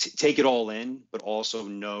 take it all in, but also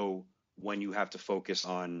know when you have to focus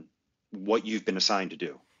on what you've been assigned to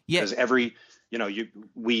do. Yeah. Because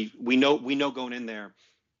we know going in there,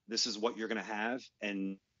 this is what you're going to have.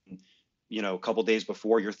 And, a couple days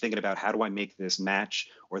before, you're thinking about how do I make this match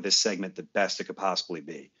or this segment the best it could possibly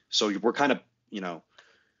be. So we're kind of,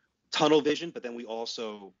 tunnel vision, but then we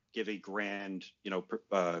also give a grand,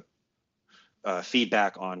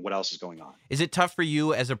 feedback on what else is going on. Is it tough for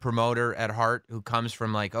you as a promoter at heart who comes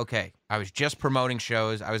from like, okay, I was just promoting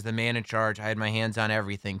shows, I was the man in charge, I had my hands on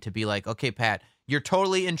everything, to be like, okay, Pat, you're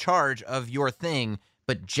totally in charge of your thing,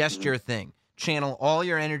 but just your thing. Channel all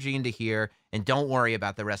your energy into here and don't worry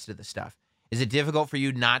about the rest of the stuff. Is it difficult for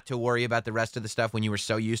you not to worry about the rest of the stuff when you were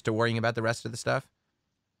so used to worrying about the rest of the stuff?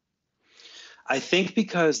 I think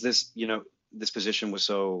because this position was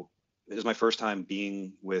it was my first time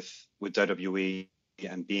being with WWE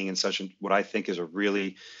and being in such what I think is a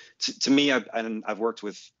really, to me, I've worked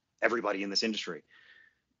with everybody in this industry.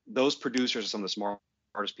 Those producers are some of the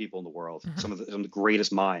smartest people in the world, some of the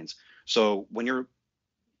greatest minds. So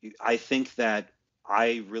I think that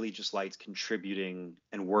I really just liked contributing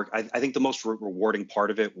and work. I think the most rewarding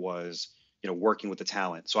part of it was, working with the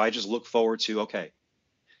talent. So I just look forward to, okay,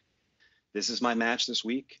 this is my match this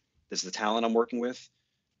week. This is the talent I'm working with.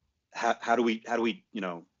 How do we,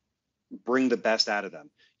 bring the best out of them?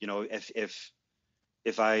 If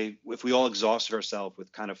we all exhausted ourselves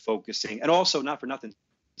with kind of focusing, and also not for nothing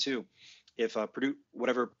too, if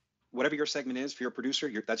whatever your segment is for your producer,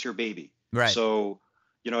 that's your baby. Right. So,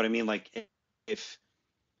 you know what I mean? Like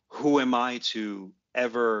who am I to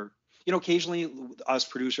ever, occasionally us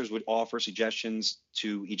producers would offer suggestions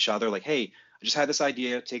to each other, like, hey, I just had this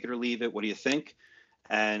idea, take it or leave it. What do you think?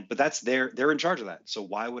 But that's they're in charge of that. So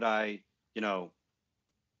why would I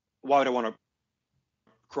want to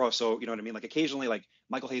cross? So, you know what I mean? Like occasionally, like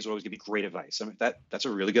Michael Hayes would always give me great advice. I mean, that's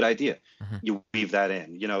a really good idea. You weave that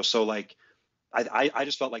in, so like, I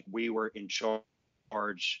just felt like we were in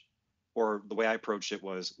charge, or the way I approached it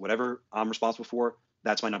was whatever I'm responsible for,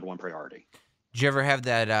 that's my number one priority. Did you ever have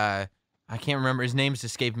that, I can't remember, his name's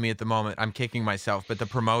escaping me at the moment. I'm kicking myself, but the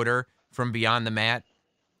promoter from Beyond the Mat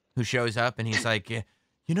who shows up and he's like,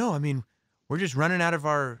 we're just running out of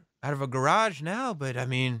a garage now, but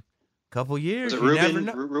a couple years. Was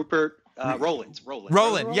it Rupert? Roland.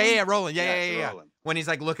 Roland. Yeah, Roland. Yeah. Roland. When he's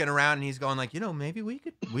like looking around and he's going like, maybe we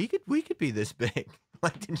could be this big.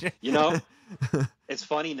 Like, did you? It's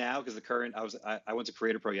funny now because I went to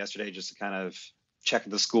Creator Pro yesterday just to kind of check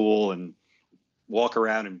the school and walk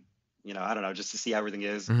around and, I don't know, just to see how everything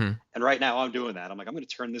is. And right now I'm doing that. I'm like, I'm going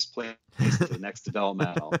to turn this place into the next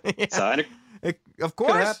developmental. Yeah. So of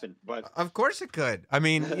course, could happen, but of course it could.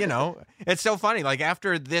 It's so funny. Like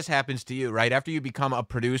after this happens to you, right? After you become a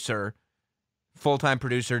producer, full-time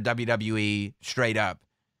producer, WWE, straight up,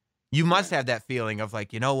 you must have that feeling of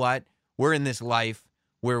like, you know what? We're in this life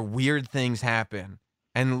where weird things happen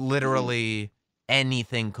and literally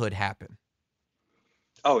anything could happen.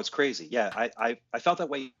 Oh, it's crazy. Yeah. I felt that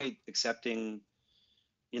way accepting,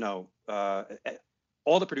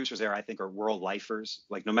 all the producers there, I think, are world lifers.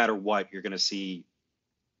 Like no matter what, you're going to see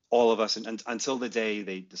all of us until the day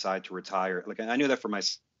they decide to retire. Like I knew that for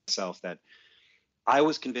myself, that I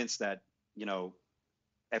was convinced that,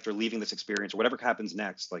 after leaving this experience or whatever happens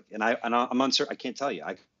next, like, I'm uncertain, I can't tell you,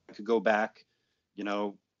 I could go back,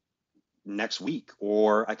 next week,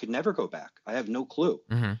 or I could never go back. I have no clue.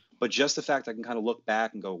 But just the fact I can kind of look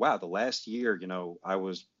back and go, wow, the last year, I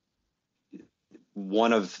was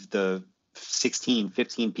one of the 16,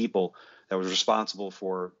 15 people that was responsible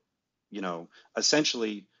for,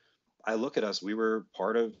 essentially, I look at us, we were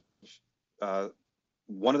part of,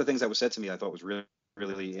 one of the things that was said to me, I thought was really,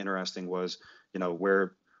 really interesting was,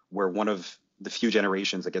 we're one of the few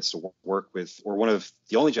generations that gets to work with, or one of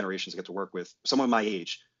the only generations that get to work with someone my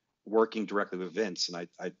age working directly with Vince. And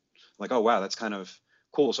I like, oh, wow, that's kind of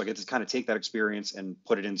cool. So I get to kind of take that experience and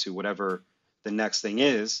put it into whatever the next thing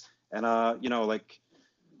is. And, like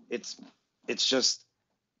it's just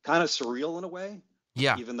kind of surreal in a way.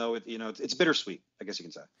 Yeah. Even though it's bittersweet, I guess you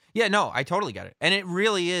can say. Yeah, no, I totally get it. And it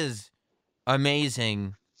really is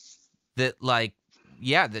amazing that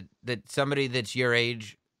that somebody that's your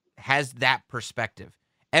age has that perspective.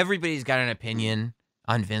 Everybody's got an opinion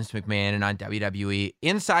on Vince McMahon and on WWE,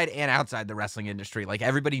 inside and outside the wrestling industry. Like,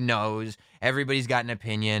 everybody knows, everybody's got an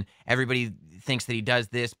opinion, everybody thinks that he does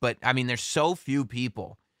this, but I mean, there's so few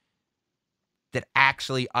people that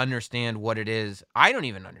actually understand what it is. I don't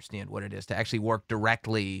even understand what it is to actually work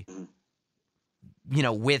directly,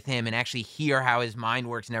 with him and actually hear how his mind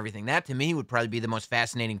works and everything. That, to me, would probably be the most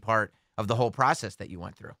fascinating part of the whole process that you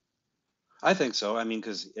went through. I think so. I mean,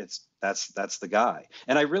 because that's the guy.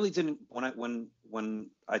 And I really didn't, when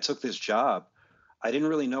I took this job, I didn't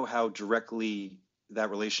really know how directly that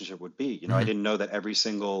relationship would be. I didn't know that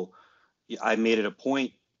I made it a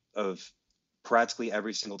point of practically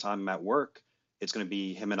every single time I'm at work, it's going to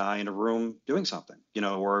be him and I in a room doing something,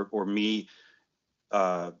 or me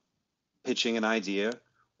pitching an idea,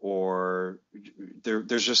 or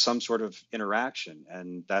there's just some sort of interaction.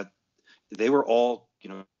 And that they were all,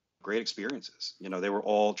 great experiences. They were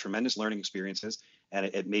all tremendous learning experiences, and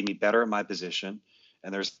it made me better in my position.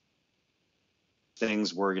 And there's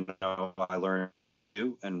things where, I learned to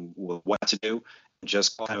do and what to do, and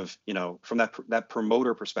just kind of, from that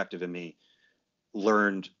promoter perspective in me,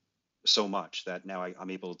 learned so much that now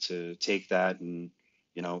I'm able to take that and,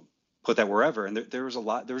 put that wherever. And there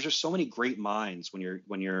was just so many great minds when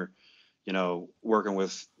you're, working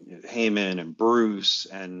with Heyman and Bruce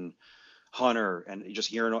and Hunter, and just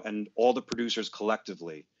hearing and all the producers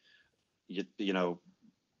collectively,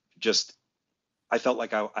 just, I felt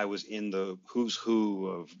like I was in the who's who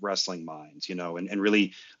of wrestling minds, and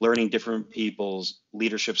really learning different people's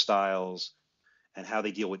leadership styles and how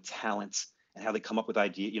they deal with talents and how they come up with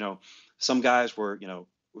ideas. Some guys were,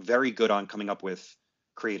 very good on coming up with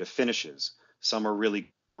creative finishes. Some are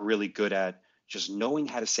really, really good at just knowing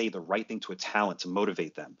how to say the right thing to a talent to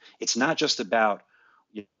motivate them. It's not just about,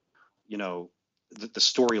 the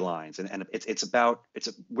storylines, and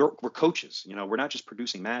we're coaches. We're not just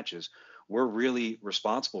producing matches. We're really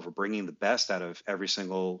responsible for bringing the best out of every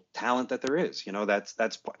single talent that there is.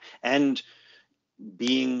 And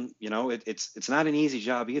being, it's not an easy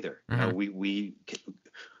job either. We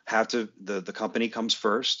have to, the company comes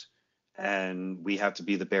first, and we have to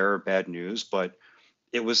be the bearer of bad news. But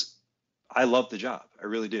I love the job. I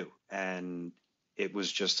really do. And it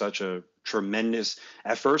was just such a tremendous,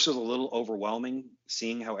 at first it was a little overwhelming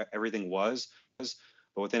seeing how everything was, but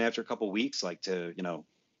within, after a couple of weeks, like, to,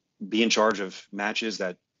 be in charge of matches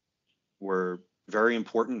that were very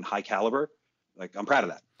important and high caliber, like, I'm proud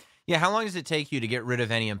of that. Yeah. How long does it take you to get rid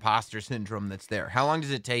of any imposter syndrome that's there? How long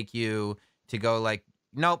does it take you to go like,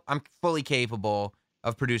 nope, I'm fully capable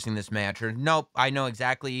of producing this match, or nope, I know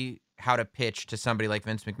exactly how to pitch to somebody like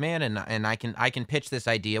Vince McMahon, and I can pitch this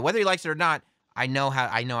idea, whether he likes it or not. I know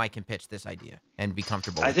I can pitch this idea and be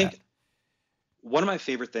comfortable with I think that. One of my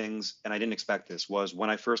favorite things, and I didn't expect this, was when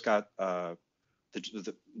I first got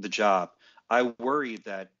the job, I worried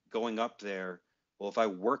that going up there, well, if I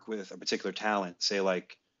work with a particular talent, say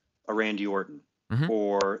like a Randy Orton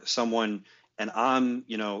or someone, and I'm,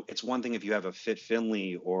 it's one thing if you have a Fit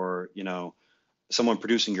Finlay or, someone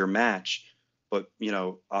producing your match, but,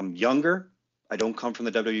 I'm younger, I don't come from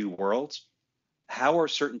the WWE world. How are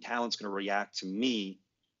certain talents going to react to me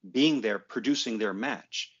being there, producing their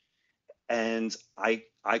match? And I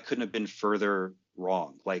couldn't have been further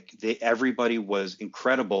wrong. Like, everybody was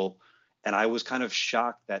incredible. And I was kind of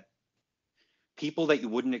shocked that people that you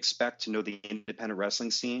wouldn't expect to know the independent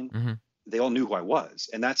wrestling scene, they all knew who I was.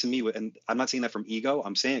 And that, to me, and I'm not saying that from ego,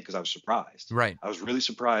 I'm saying it because I was surprised. Right. I was really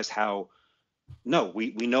surprised how, no,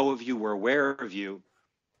 we know of you, we're aware of you.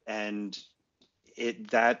 And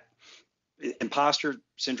that imposter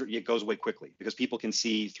syndrome, it goes away quickly because people can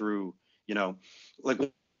see through,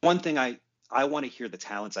 like, one thing I want to hear the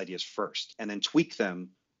talent's ideas first and then tweak them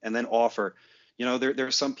and then offer. There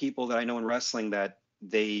are some people that I know in wrestling that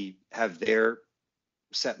they have their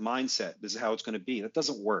set mindset. This is how it's going to be. That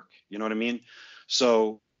doesn't work. You know what I mean?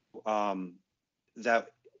 So that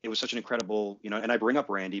it was such an incredible, and I bring up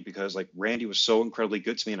Randy because, like, Randy was so incredibly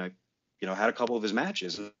good to me, and I, had a couple of his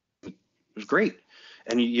matches. It was great.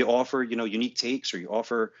 And you offer, unique takes, or you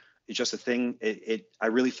offer, it's just a thing. I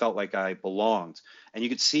really felt like I belonged. And you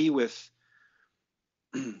could see with,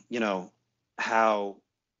 how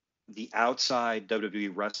the outside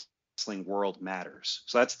WWE wrestling world matters.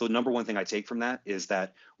 So that's the number one thing I take from that, is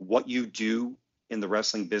that what you do in the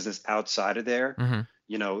wrestling business outside of there,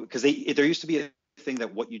 you know, because there used to be a thing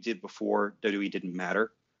that what you did before WWE didn't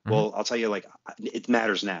matter. Mhm. Well, I'll tell you, like, it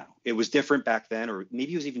matters now. It was different back then, or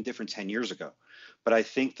maybe it was even different 10 years ago. But I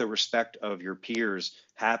think the respect of your peers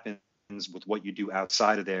happens with what you do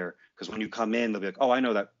outside of there. Because when you come in, they'll be like, oh, I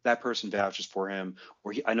know that person vouches for him,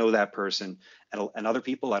 or I know that person. And other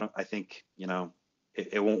people, I think, you know,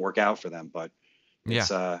 it won't work out for them. But it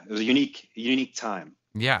was a unique time.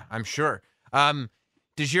 Yeah, I'm sure.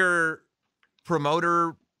 Does your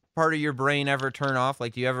promoter part of your brain ever turn off?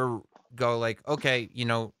 Like, do you ever go like, okay, you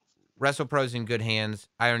know, WrestlePro's in good hands.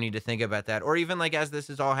 I don't need to think about that. Or even like as this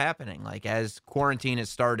is all happening, like as quarantine is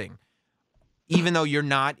starting, even though you're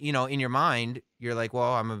not, you know, in your mind, you're like,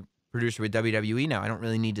 well, I'm a producer with WWE now. I don't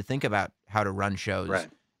really need to think about how to run shows, Right.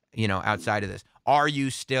 you know, outside of this. Are you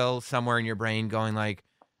still somewhere in your brain going like,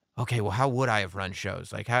 okay, well, how would I have run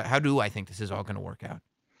shows? Like, how do I think this is all going to work out?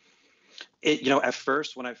 You know, at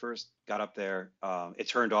first, when I first got up there, it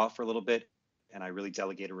turned off for a little bit, and I really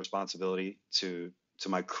delegated responsibility to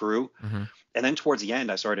my crew. Mm-hmm. And then towards the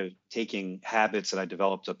end, I started taking habits that I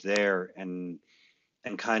developed up there and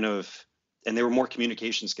they were more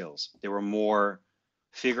communication skills. They were more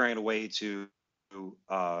figuring out a way to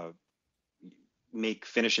make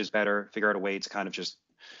finishes better, figure out a way to kind of just,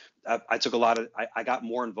 I took a lot of, I got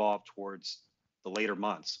more involved towards the later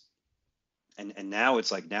months. And now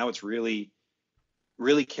it's really,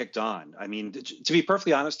 really kicked on. I mean, to be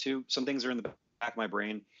perfectly honest too, some things are in the back of my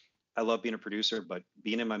brain. I love being a producer, but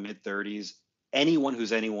being in my mid 30s, anyone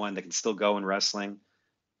that can still go in wrestling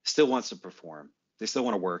still wants to perform. They still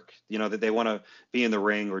want to work, you know, that they want to be in the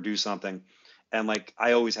ring or do something. And like,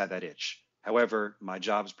 I always had that itch. However, my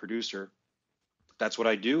job as producer, that's what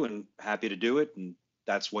I do and happy to do it. And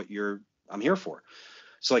that's what I'm here for.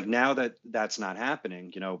 So like now that that's not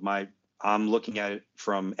happening, you know, I'm looking at it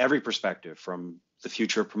from every perspective, from the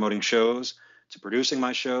future of promoting shows to producing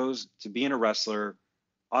my shows to being a wrestler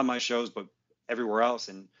on my shows, but everywhere else,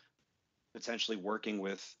 and potentially working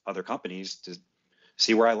with other companies to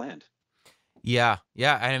see where I land. Yeah.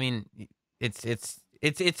 I mean,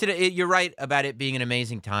 you're right about it being an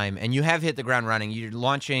amazing time, and you have hit the ground running. You're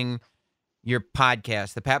launching your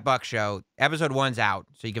podcast, The Pat Buck Show. Episode 1's out,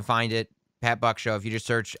 so you can find it. Pat Buck Show. If you just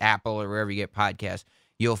search Apple or wherever you get podcasts,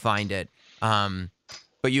 you'll find it.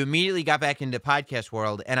 But you immediately got back into podcast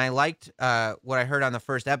world, and I liked what I heard on the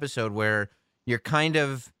first episode where you're kind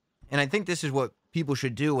of, and I think this is what people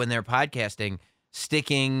should do when they're podcasting,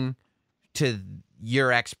 sticking to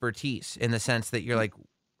your expertise in the sense that you're like,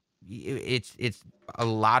 it's a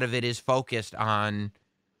lot of it is focused on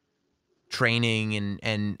training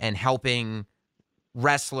and helping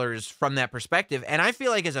wrestlers from that perspective. And I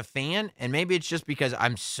feel like as a fan, and maybe it's just because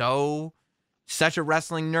I'm such a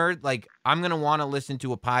wrestling nerd, like I'm going to want to listen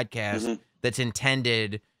to a podcast that's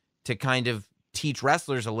intended to kind of teach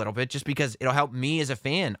wrestlers a little bit, just because it'll help me as a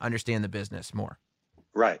fan understand the business more.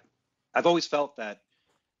 Right. I've always felt that,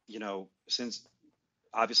 you know, since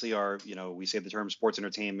obviously we say the term sports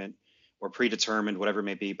entertainment or predetermined, whatever it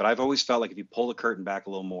may be, but I've always felt like if you pull the curtain back a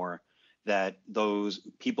little more, that those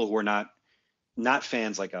people who are not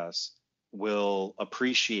fans like us will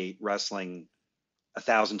appreciate wrestling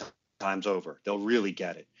 1,000 times over. They'll really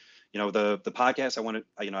get it. You know, the podcast,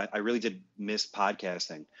 I really did miss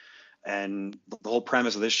podcasting. And the whole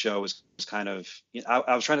premise of this show was kind of, you know,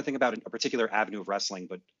 I was trying to think about a particular avenue of wrestling,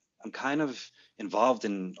 but I'm kind of involved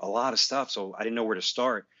in a lot of stuff. So I didn't know where to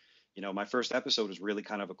start. You know, my first episode was really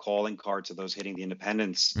kind of a calling card to those hitting the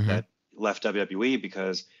independents that left WWE,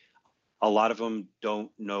 because a lot of them don't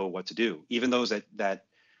know what to do. Even those that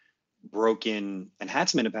broke in and had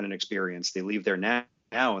some independent experience, they leave there now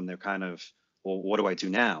and they're kind of, well, what do I do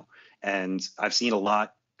now? And I've seen a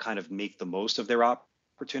lot kind of make the most of their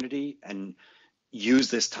opportunity and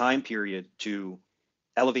use this time period to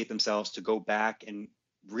elevate themselves, to go back and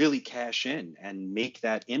really cash in and make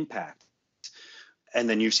that impact. And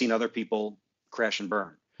then you've seen other people crash and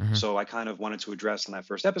burn. So I kind of wanted to address in that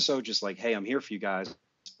first episode, just like, hey, I'm here for you guys,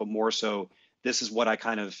 but more so, this is what I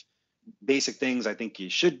kind of basic things I think you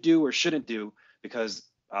should do or shouldn't do, because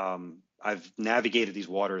I've navigated these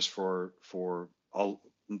waters for a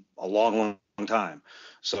long time.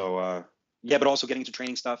 So yeah, but also getting to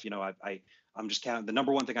training stuff. You know, I'm just counting. The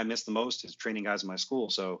number one thing I miss the most is training guys in my school.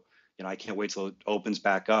 So, you know, I can't wait till it opens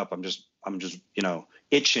back up. I'm just, you know,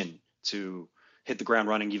 itching to hit the ground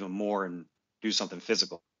running even more and do something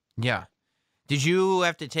physical. Yeah. Did you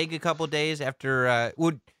have to take a couple days after? I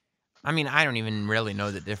don't even really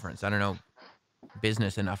know the difference. I don't know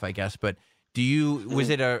business enough, I guess. But was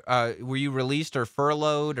it were you released or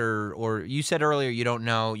furloughed, or you said earlier you don't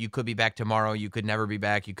know? You could be back tomorrow. You could never be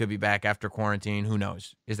back. You could be back after quarantine. Who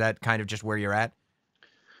knows? Is that kind of just where you're at?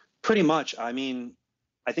 Pretty much. I mean,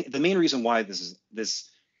 I think the main reason why this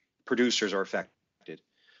producers are affected.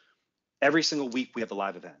 Every single week we have the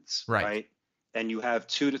live events, right? And you have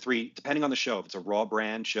 2 to 3, depending on the show. If it's a Raw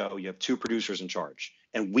brand show, you have 2 producers in charge,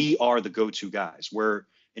 and we are the go-to guys. We're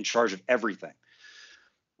in charge of everything.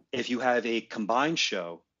 If you have a combined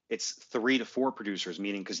show, it's 3 to 4 producers,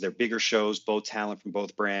 meaning because they're bigger shows, both talent from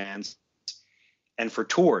both brands. And for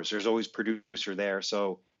tours, there's always producer there.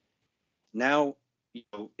 So now,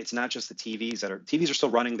 it's not just the TVs are still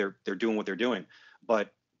running. They're doing what they're doing,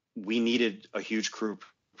 but we needed a huge crew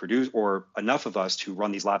produce or enough of us to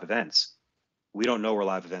run these live events. We don't know where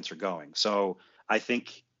live events are going. So I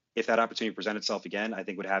think if that opportunity present itself again, I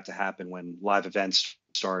think it would have to happen when live events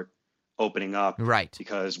start opening up. Right.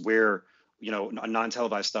 Because we're,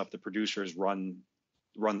 non-televised stuff, the producers run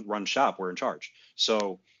shop. We're in charge.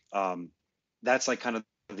 So that's like kind of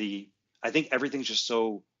I think everything's just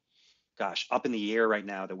so, up in the air right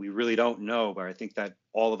now that we really don't know. But I think that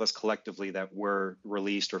all of us collectively that were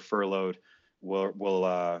released or furloughed will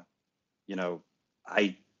I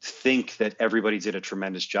think that everybody did a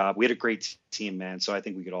tremendous job. We had a great team, man. So I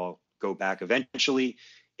think we could all go back eventually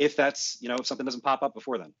if that's, if something doesn't pop up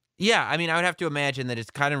before then. Yeah. I mean, I would have to imagine that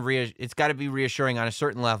it's kind of, it's got to be reassuring on a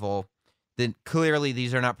certain level that clearly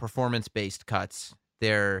these are not performance-based cuts.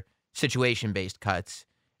 They're situation-based cuts.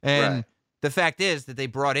 And Right. The fact is that they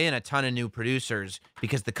brought in a ton of new producers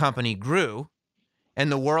because the company grew,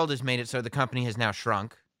 and the world has made it so the company has now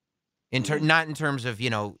shrunk. Not in terms of,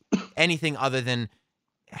 anything other than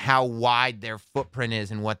how wide their footprint is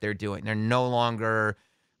and what they're doing. They're no longer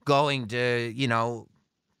going to,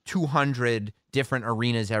 200 different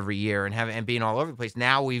arenas every year and being all over the place.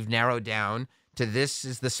 Now we've narrowed down to this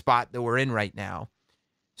is the spot that we're in right now.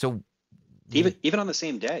 So even on the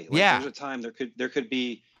same day, Yeah. there's a time there could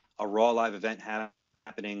be a Raw live event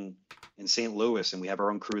happening in St. Louis, and we have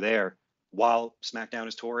our own crew there while SmackDown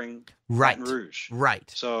is touring Right. Baton Rouge. Right.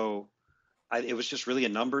 So it was just really a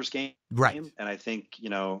numbers game. Right. And I think,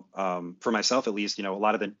 for myself at least, a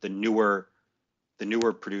lot of the newer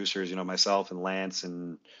producers, myself and Lance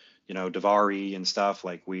and, Davari and stuff,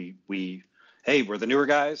 like hey, we're the newer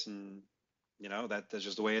guys, and that's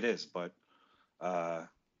just the way it is. But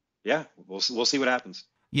yeah, we'll see what happens.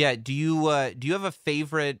 Yeah. Do you have a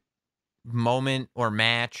favorite moment or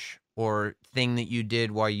match or thing that you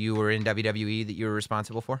did while you were in WWE that you were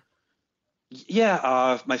responsible for?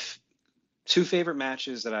 Yeah, my 2 favorite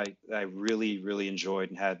matches that I really, really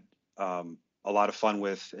enjoyed and had a lot of fun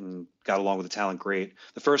with and got along with the talent great.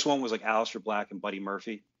 The first one was like Aleister Black and Buddy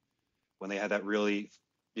Murphy when they had that really,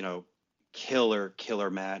 killer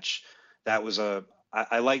match. That was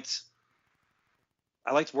I liked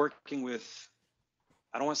working with,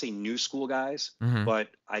 I don't want to say new school guys, Mhm. but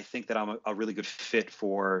I think that I'm a really good fit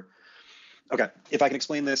for. Okay, if I can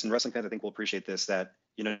explain this, and wrestling fans I think will appreciate this, that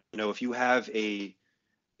if you have it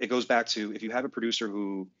goes back to if you have a producer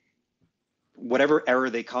who, whatever era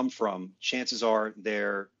they come from, chances are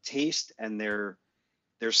their taste and their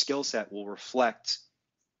skill set will reflect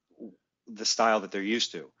the style that they're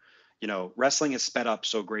used to. Wrestling is sped up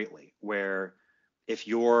so greatly where if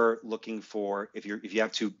you're looking for, if you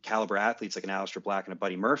have 2 caliber athletes like an Aleister Black and a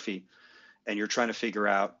Buddy Murphy, and you're trying to figure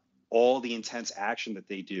out all the intense action that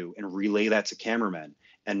they do and relay that to cameramen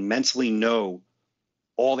and mentally know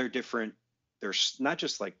all their different, there's not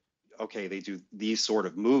just like, okay, they do these sort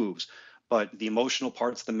of moves, but the emotional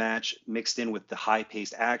parts of the match mixed in with the high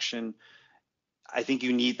paced action. I think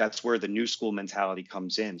that's where the new school mentality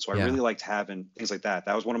comes in. So I Yeah. really liked having things like that.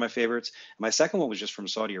 That was one of my favorites. My second one was just from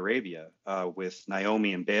Saudi Arabia with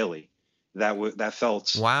Naomi and Bailey. That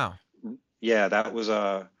felt, Wow. yeah, that was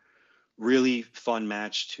a really fun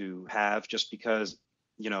match to have just because,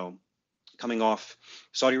 coming off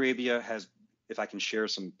Saudi Arabia has, if I can share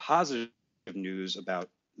some positive news about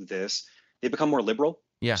this, they've become more liberal.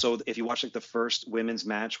 Yeah. So if you watch like the first women's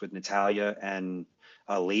match with Natalya and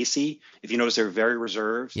Lacey, if you notice, they were very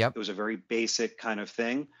reserved. Yep. It was a very basic kind of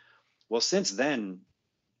thing. Well, since then,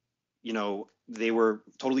 they were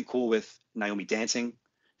totally cool with Naomi dancing.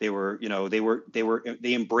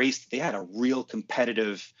 They embraced, they had a real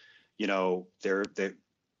competitive, their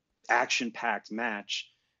action-packed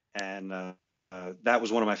match. And that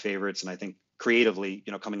was one of my favorites. And I think creatively,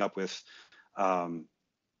 coming up with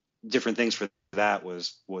different things for that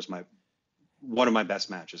was one of my best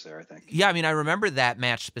matches there, I think. Yeah, I mean, I remember that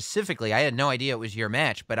match specifically. I had no idea it was your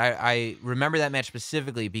match, but I remember that match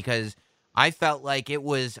specifically because I felt like it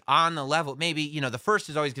was on the level. Maybe, the first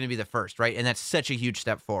is always going to be the first, right? And that's such a huge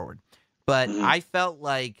step forward. But I felt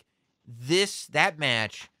like that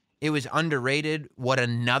match, it was underrated what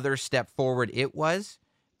another step forward it was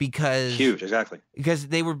because Huge, exactly. because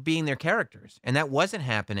they were being their characters, and that wasn't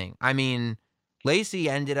happening. I mean, Lacey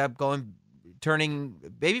ended up turning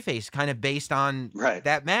babyface kind of based on Right.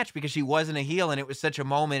 that match because she wasn't a heel, and it was such a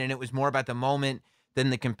moment, and it was more about the moment than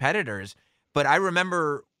the competitors. But I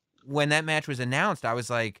remember when that match was announced, I was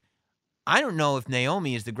like, I don't know if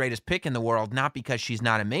Naomi is the greatest pick in the world, not because she's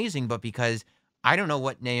not amazing, but because I don't know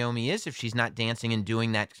what Naomi is if she's not dancing and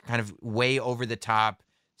doing that kind of way over the top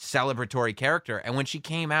celebratory character. And when she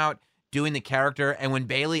came out doing the character, and when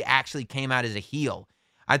Bayley actually came out as a heel,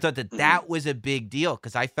 I thought that that was a big deal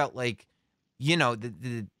because I felt like, you know,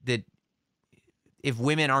 that if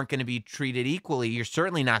women aren't going to be treated equally, you're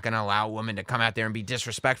certainly not going to allow a woman to come out there and be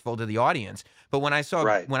disrespectful to the audience. But when I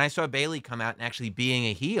saw Bayley come out and actually being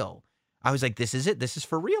a heel, I was like, this is it. This is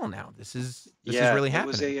for real now. This is really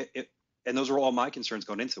happening. And those were all my concerns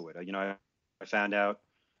going into it. You know, I found out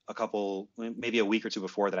maybe a week or two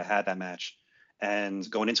before that I had that match, and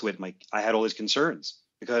going into it, like I had all these concerns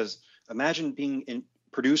because imagine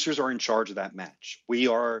producers are in charge of that match.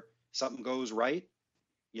 Something goes right,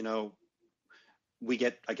 you know,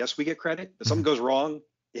 I guess we get credit. If something goes wrong,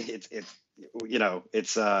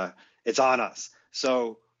 it's on us.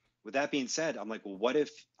 So with that being said, I'm like, well, what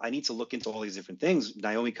if I need to look into all these different things?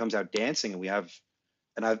 Naomi comes out dancing,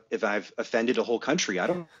 and if I've offended a whole country, I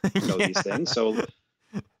don't know these things. So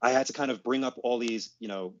I had to kind of bring up all these, you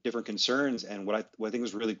know, different concerns. And what I think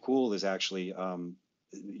was really cool is actually,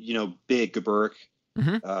 you know, Big Geberk,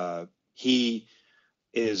 he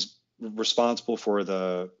is responsible for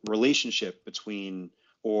the relationship between,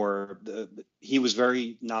 he was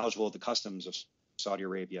very knowledgeable of the customs of Saudi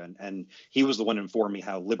Arabia, and he was the one to inform me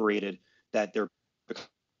how liberated that they're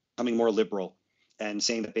becoming more liberal, and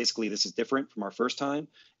saying that basically this is different from our first time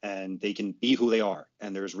and they can be who they are,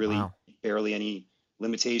 and there's really barely any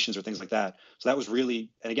limitations or things like that. So that was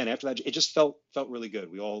really, and again, after that, it just felt really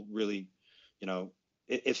good. We all really, you know,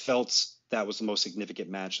 it felt that was the most significant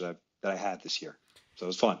match that I had this year. So it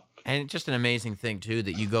was fun. And just an amazing thing too,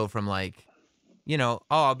 that you go from like, you know,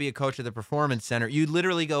 oh, I'll be a coach at the Performance Center. You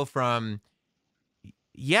literally go from,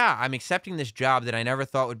 yeah, I'm accepting this job that I never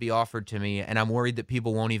thought would be offered to me, and I'm worried that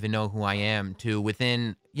people won't even know who I am, to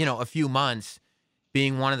within, you know, a few months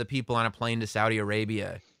being one of the people on a plane to Saudi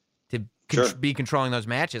Arabia to be controlling those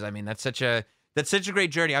matches. I mean, that's such a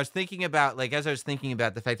great journey. I was thinking about, like, as I was thinking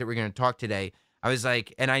about the fact that we're going to talk today, I was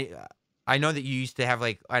like, and I know that you used to have,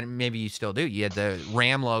 like, maybe you still do, you had the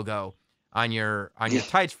Ram logo on your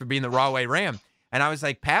tights for being the Rawway Ram. And I was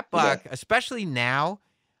like, Pat Buck, especially now,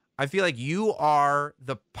 I feel like you are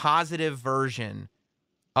the positive version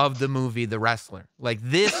of the movie The Wrestler. Like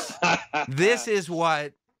this is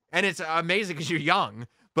what, and it's amazing because you're young,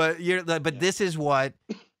 but this is what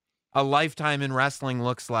a lifetime in wrestling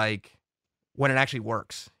looks like when it actually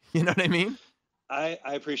works. You know what I mean? I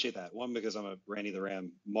appreciate that. One, because I'm a Randy the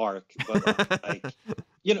Ram mark, but like,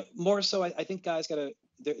 you know, more so, I think guys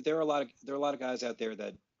there are a lot of guys out there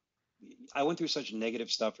that I went through such negative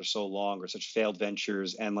stuff for so long, or such failed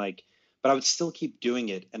ventures, and like, but I would still keep doing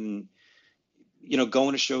it, and you know,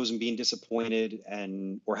 going to shows and being disappointed,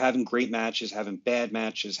 or having great matches, having bad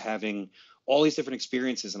matches, having all these different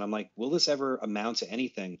experiences, and I'm like, will this ever amount to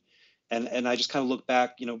anything? And I just kind of look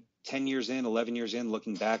back, you know, 10 years in, 11 years in,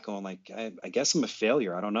 looking back, going like, I guess I'm a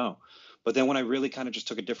failure. I don't know. But then when I really kind of just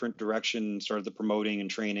took a different direction, started the promoting and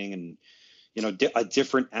training, and you know, a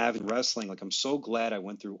different avenue wrestling. Like, I'm so glad I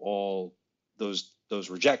went through all those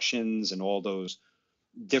rejections and all those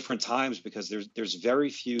different times, because there's very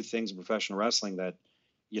few things in professional wrestling that,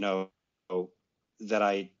 you know, that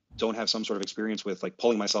I don't have some sort of experience with, like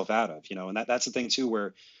pulling myself out of, you know, and that's the thing too,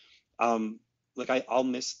 where, like I'll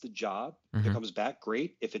miss the job. If it comes back,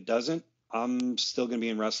 great. If it doesn't, I'm still going to be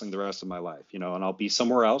in wrestling the rest of my life, you know, and I'll be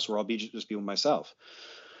somewhere else where I'll just be with myself.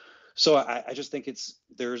 So I just think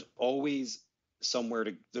there's always somewhere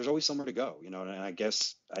to go, you know, and I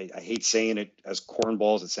guess I hate saying it as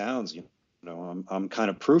cornball as it sounds, you know, I'm kind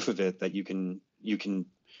of proof of it, that you can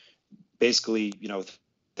basically, you know,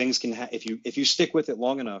 things can if you stick with it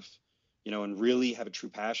long enough, you know, and really have a true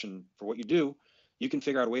passion for what you do, you can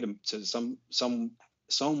figure out a way to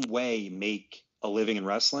some way make a living in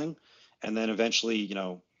wrestling. And then eventually, you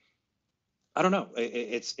know, I don't know,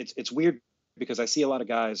 it's weird, because I see a lot of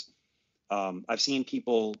guys, I've seen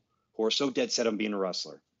people who are so dead set on being a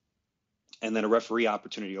wrestler, and then a referee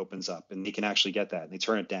opportunity opens up and they can actually get that, and they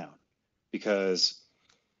turn it down because,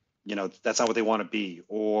 you know, that's not what they want to be.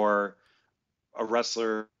 Or a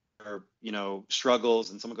wrestler, you know,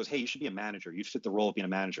 struggles, and someone goes, hey, you should be a manager. You fit the role of being a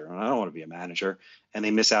manager. And I don't want to be a manager. And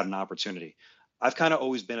they miss out on an opportunity. I've kind of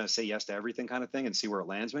always been a say yes to everything kind of thing and see where it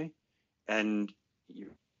lands me. And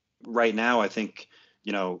right now, I think,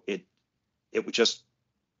 it would just,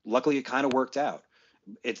 luckily it kind of worked out.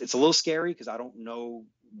 It's a little scary because I don't know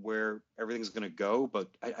where everything's going to go, but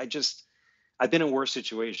I've been in worse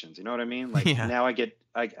situations. You know what I mean? Like now I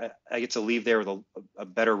get to leave there with a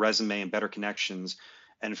better resume and better connections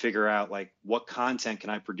and figure out like what content can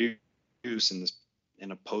I produce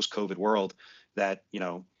in a post-COVID world that,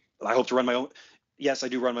 I hope to run my own. Yes, I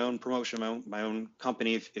do run my own promotion, my own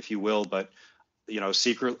company, if you will, but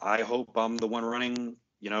secret, I hope I'm the one running,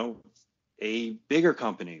 a bigger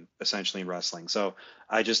company essentially in wrestling. So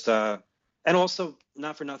I just, and also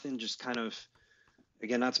not for nothing, just kind of,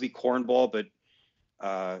 again, not to be cornball,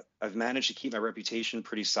 but I've managed to keep my reputation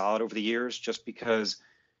pretty solid over the years just because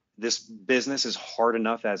this business is hard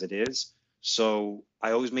enough as it is. So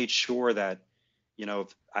I always made sure that,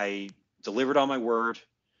 if I delivered on my word,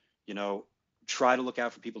 try to look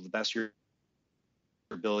out for people to the best of your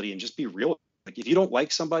ability and just be real. Like if you don't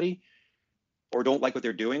like somebody or don't like what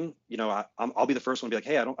they're doing, I'll be the first one to be like,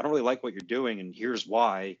 hey, I don't really like what you're doing, and here's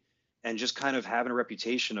why. And just kind of having a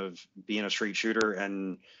reputation of being a straight shooter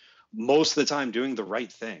and most of the time doing the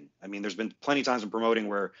right thing. I mean, there's been plenty of times in promoting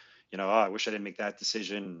where, I wish I didn't make that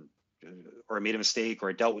decision, or I made a mistake, or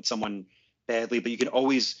I dealt with someone badly, but you can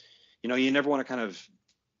always, you never want to kind of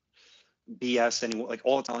BS anyone. Like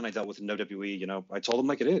all the talent I dealt with in WWE, I told them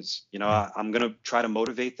like it is. I'm going to try to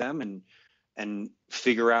motivate them and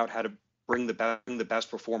figure out how to bring the best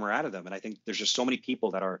performer out of them. And I think there's just so many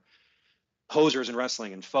people that are posers in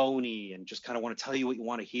wrestling and phony and just kind of want to tell you what you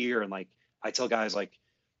want to hear. And like, I tell guys, like,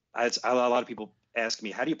 a lot of people ask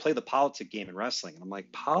me, how do you play the politic game in wrestling? And I'm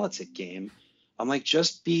like, politic game? I'm like,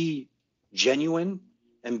 just be genuine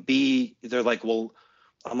and they're like, well,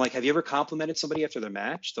 I'm like, have you ever complimented somebody after their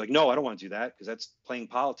match? They're like, no, I don't want to do that because that's playing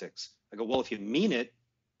politics. I go, well, if you mean it,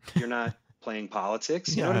 you're not playing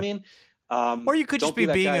politics. You know what I mean? Or you could just be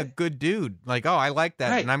being a good dude. Like, oh, I like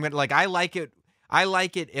that. Right. And I'm going to like, I like it.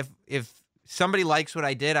 If somebody likes what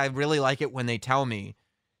I did, I really like it when they tell me.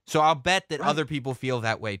 So I'll bet that other people feel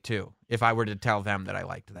that way too, if I were to tell them that I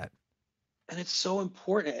liked that. And it's so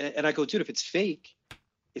important. And I go, dude, if it's fake,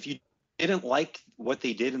 if you didn't like what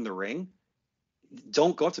they did in the ring,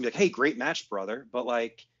 don't go up to me like, hey, great match, brother. But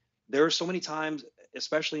like, there are so many times,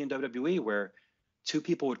 especially in WWE, where two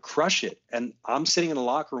people would crush it. And I'm sitting in the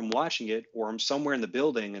locker room watching it, or I'm somewhere in the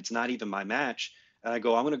building. It's not even my match. And I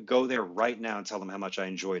go, I'm going to go there right now and tell them how much I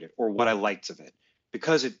enjoyed it or what I liked of it,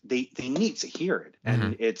 because they need to hear it.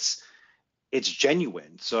 And it's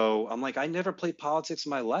genuine. So I'm like, I never played politics in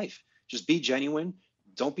my life. Just be genuine.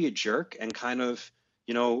 Don't be a jerk, and kind of,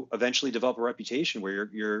 eventually develop a reputation where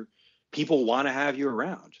your people want to have you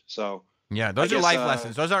around. So yeah, those are life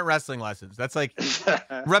lessons. Those aren't wrestling lessons. That's like,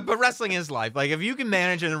 but wrestling is life. Like if you can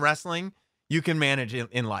manage it in wrestling, you can manage it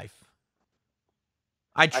in life.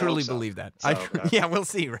 I truly believe that. Yeah, we'll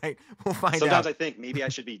see, right? We'll find out. Sometimes I think maybe I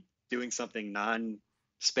should be doing something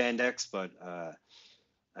non-spandex, but I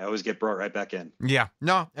always get brought right back in. Yeah,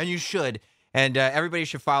 no, and you should. And everybody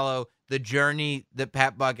should follow the journey that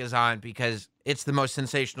Pat Buck is on, because it's the most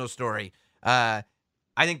sensational story. I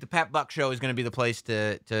think the Pat Buck Show is going to be the place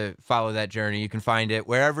to follow that journey. You can find it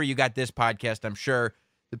wherever you got this podcast. I'm sure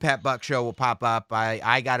the Pat Buck Show will pop up.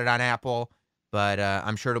 I got it on Apple, but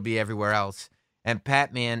I'm sure it'll be everywhere else. And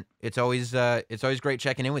Pat, man, it's always great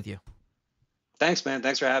checking in with you. Thanks, man.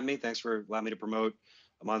 Thanks for having me. Thanks for allowing me to promote.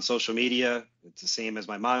 I'm on social media. It's the same as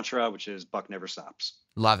my mantra, which is Buck never stops.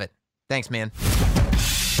 Love it. Thanks, man.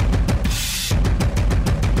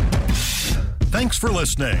 Thanks for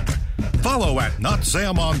listening. Follow at Not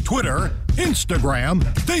Sam on Twitter, Instagram,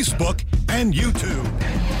 Facebook, and YouTube.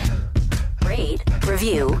 Rate,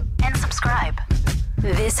 review, and subscribe.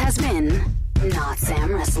 This has been Not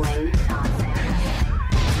Sam Wrestling.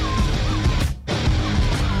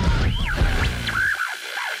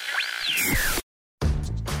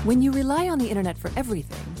 When you rely on the internet for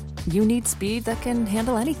everything, you need speed that can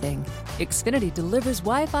handle anything. Xfinity delivers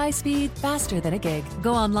Wi-Fi speed faster than a gig.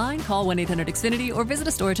 Go online, call 1-800-XFINITY, or visit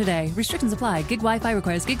a store today. Restrictions apply. Gig Wi-Fi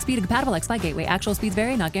requires gig speed and compatible X-Fi gateway. Actual speeds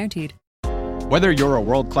vary, not guaranteed. Whether you're a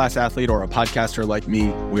world-class athlete or a podcaster like me,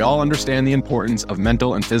 we all understand the importance of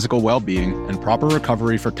mental and physical well-being and proper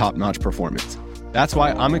recovery for top-notch performance. That's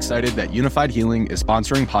why I'm excited that Unified Healing is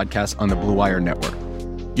sponsoring podcasts on the Blue Wire Network.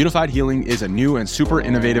 Unified Healing is a new and super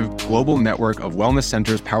innovative global network of wellness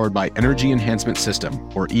centers powered by Energy Enhancement System,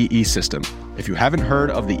 or EE System. If you haven't heard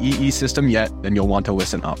of the EE System yet, then you'll want to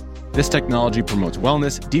listen up. This technology promotes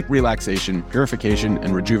wellness, deep relaxation, purification,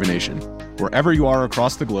 and rejuvenation. Wherever you are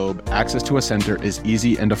across the globe, access to a center is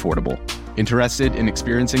easy and affordable. Interested in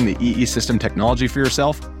experiencing the EE System technology for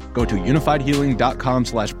yourself? Go to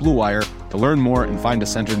unifiedhealing.com/bluewire to learn more and find a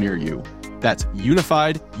center near you. That's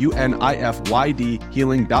unified, UNIFYD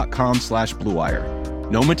healing.com/Blue Wire.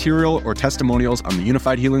 No material or testimonials on the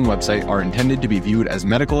Unified Healing website are intended to be viewed as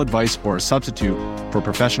medical advice or a substitute for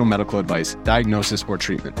professional medical advice, diagnosis, or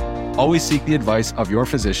treatment. Always seek the advice of your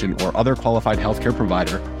physician or other qualified healthcare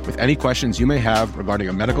provider with any questions you may have regarding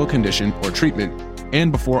a medical condition or treatment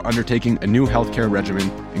and before undertaking a new healthcare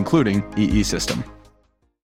regimen, including EE system.